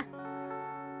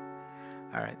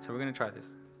 All right, so we're going to try this.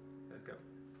 Let's go.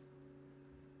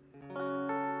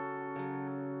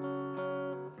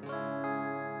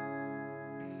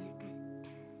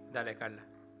 Dale, Carla.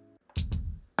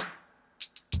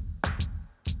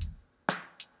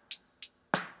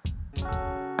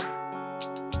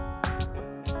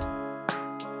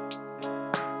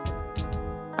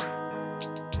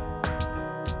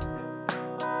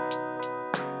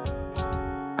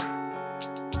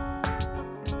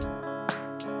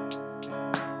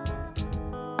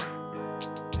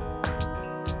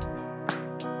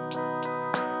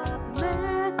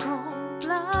 Me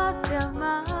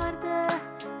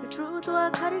disfruto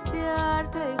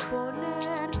acariciarte y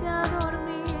ponerte a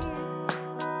dormir.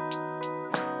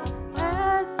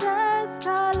 Es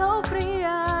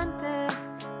escalofriante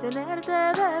tenerte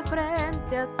de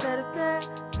frente, hacerte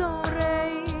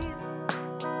sonreír.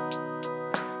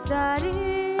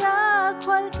 Daría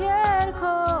cualquier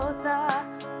cosa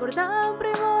por tan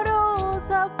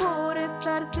primorosa, por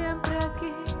estar siempre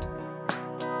aquí.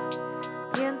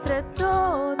 Y entre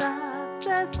todas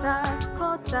esas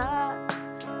cosas,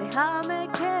 déjame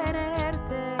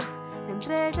quererte,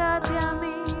 entrégate a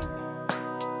mí.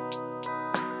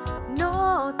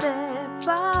 No te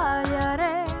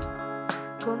fallaré,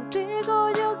 contigo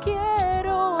yo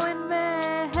quiero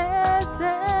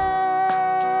envejecer.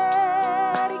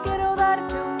 Quiero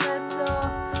darte un beso,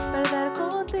 perder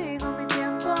contigo mi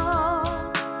tiempo,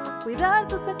 cuidar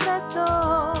tus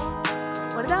secretos,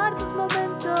 guardar tus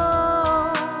momentos,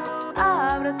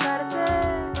 abrazarte,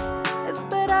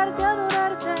 esperarte,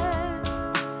 adorarte,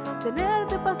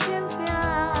 tenerte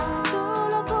paciencia.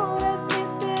 Tu locura es mi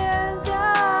ciencia.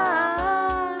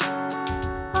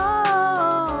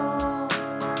 Oh,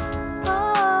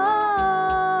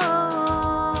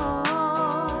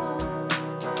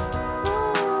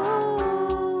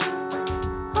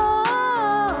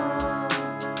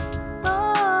 oh,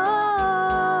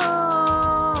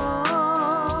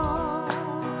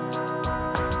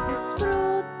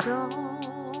 disfruto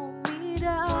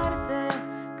mirarte,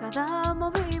 cada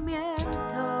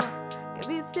movimiento, qué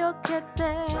vicio que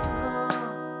tengo.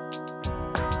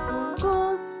 Un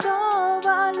gusto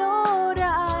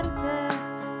valorarte,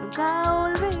 nunca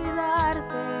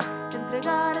olvidarte,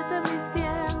 entregarte mis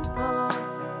tiempos.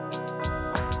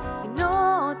 Y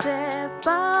no te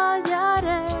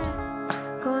fallaré,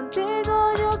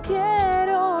 contigo yo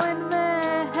quiero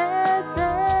envejecer.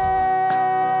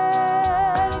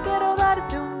 Quiero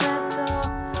darte un beso,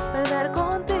 perder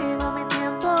contigo mi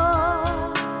tiempo,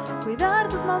 cuidar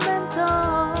tus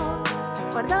momentos,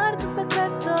 guardar tus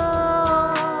secretos,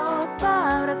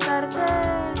 abrazarte,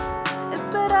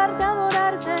 esperarte,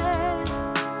 adorarte,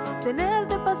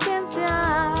 tenerte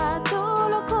paciencia. Tu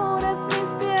locura es mi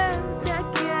ciencia.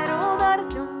 Quiero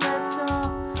darte un beso,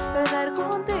 perder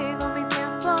contigo mi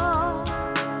tiempo,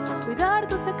 cuidar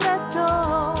tus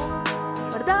secretos,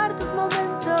 guardar tus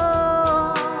momentos,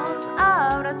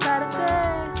 abrazarte,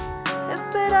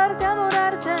 esperarte,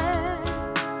 adorarte,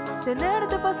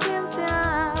 tenerte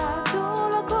paciencia. Tu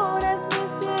locura es mi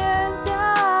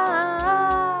ciencia.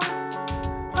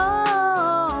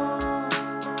 Oh,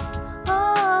 oh,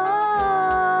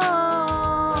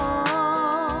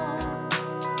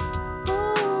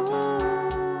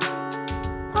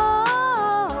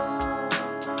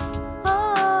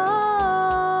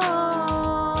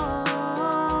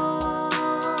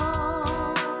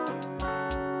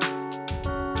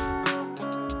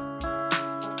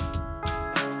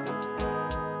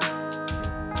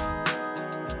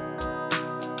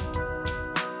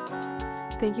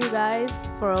 Thank you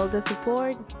guys for all the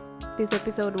support. This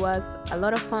episode was a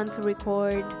lot of fun to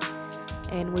record,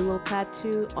 and we will catch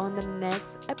you on the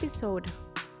next episode.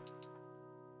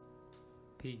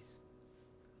 Peace.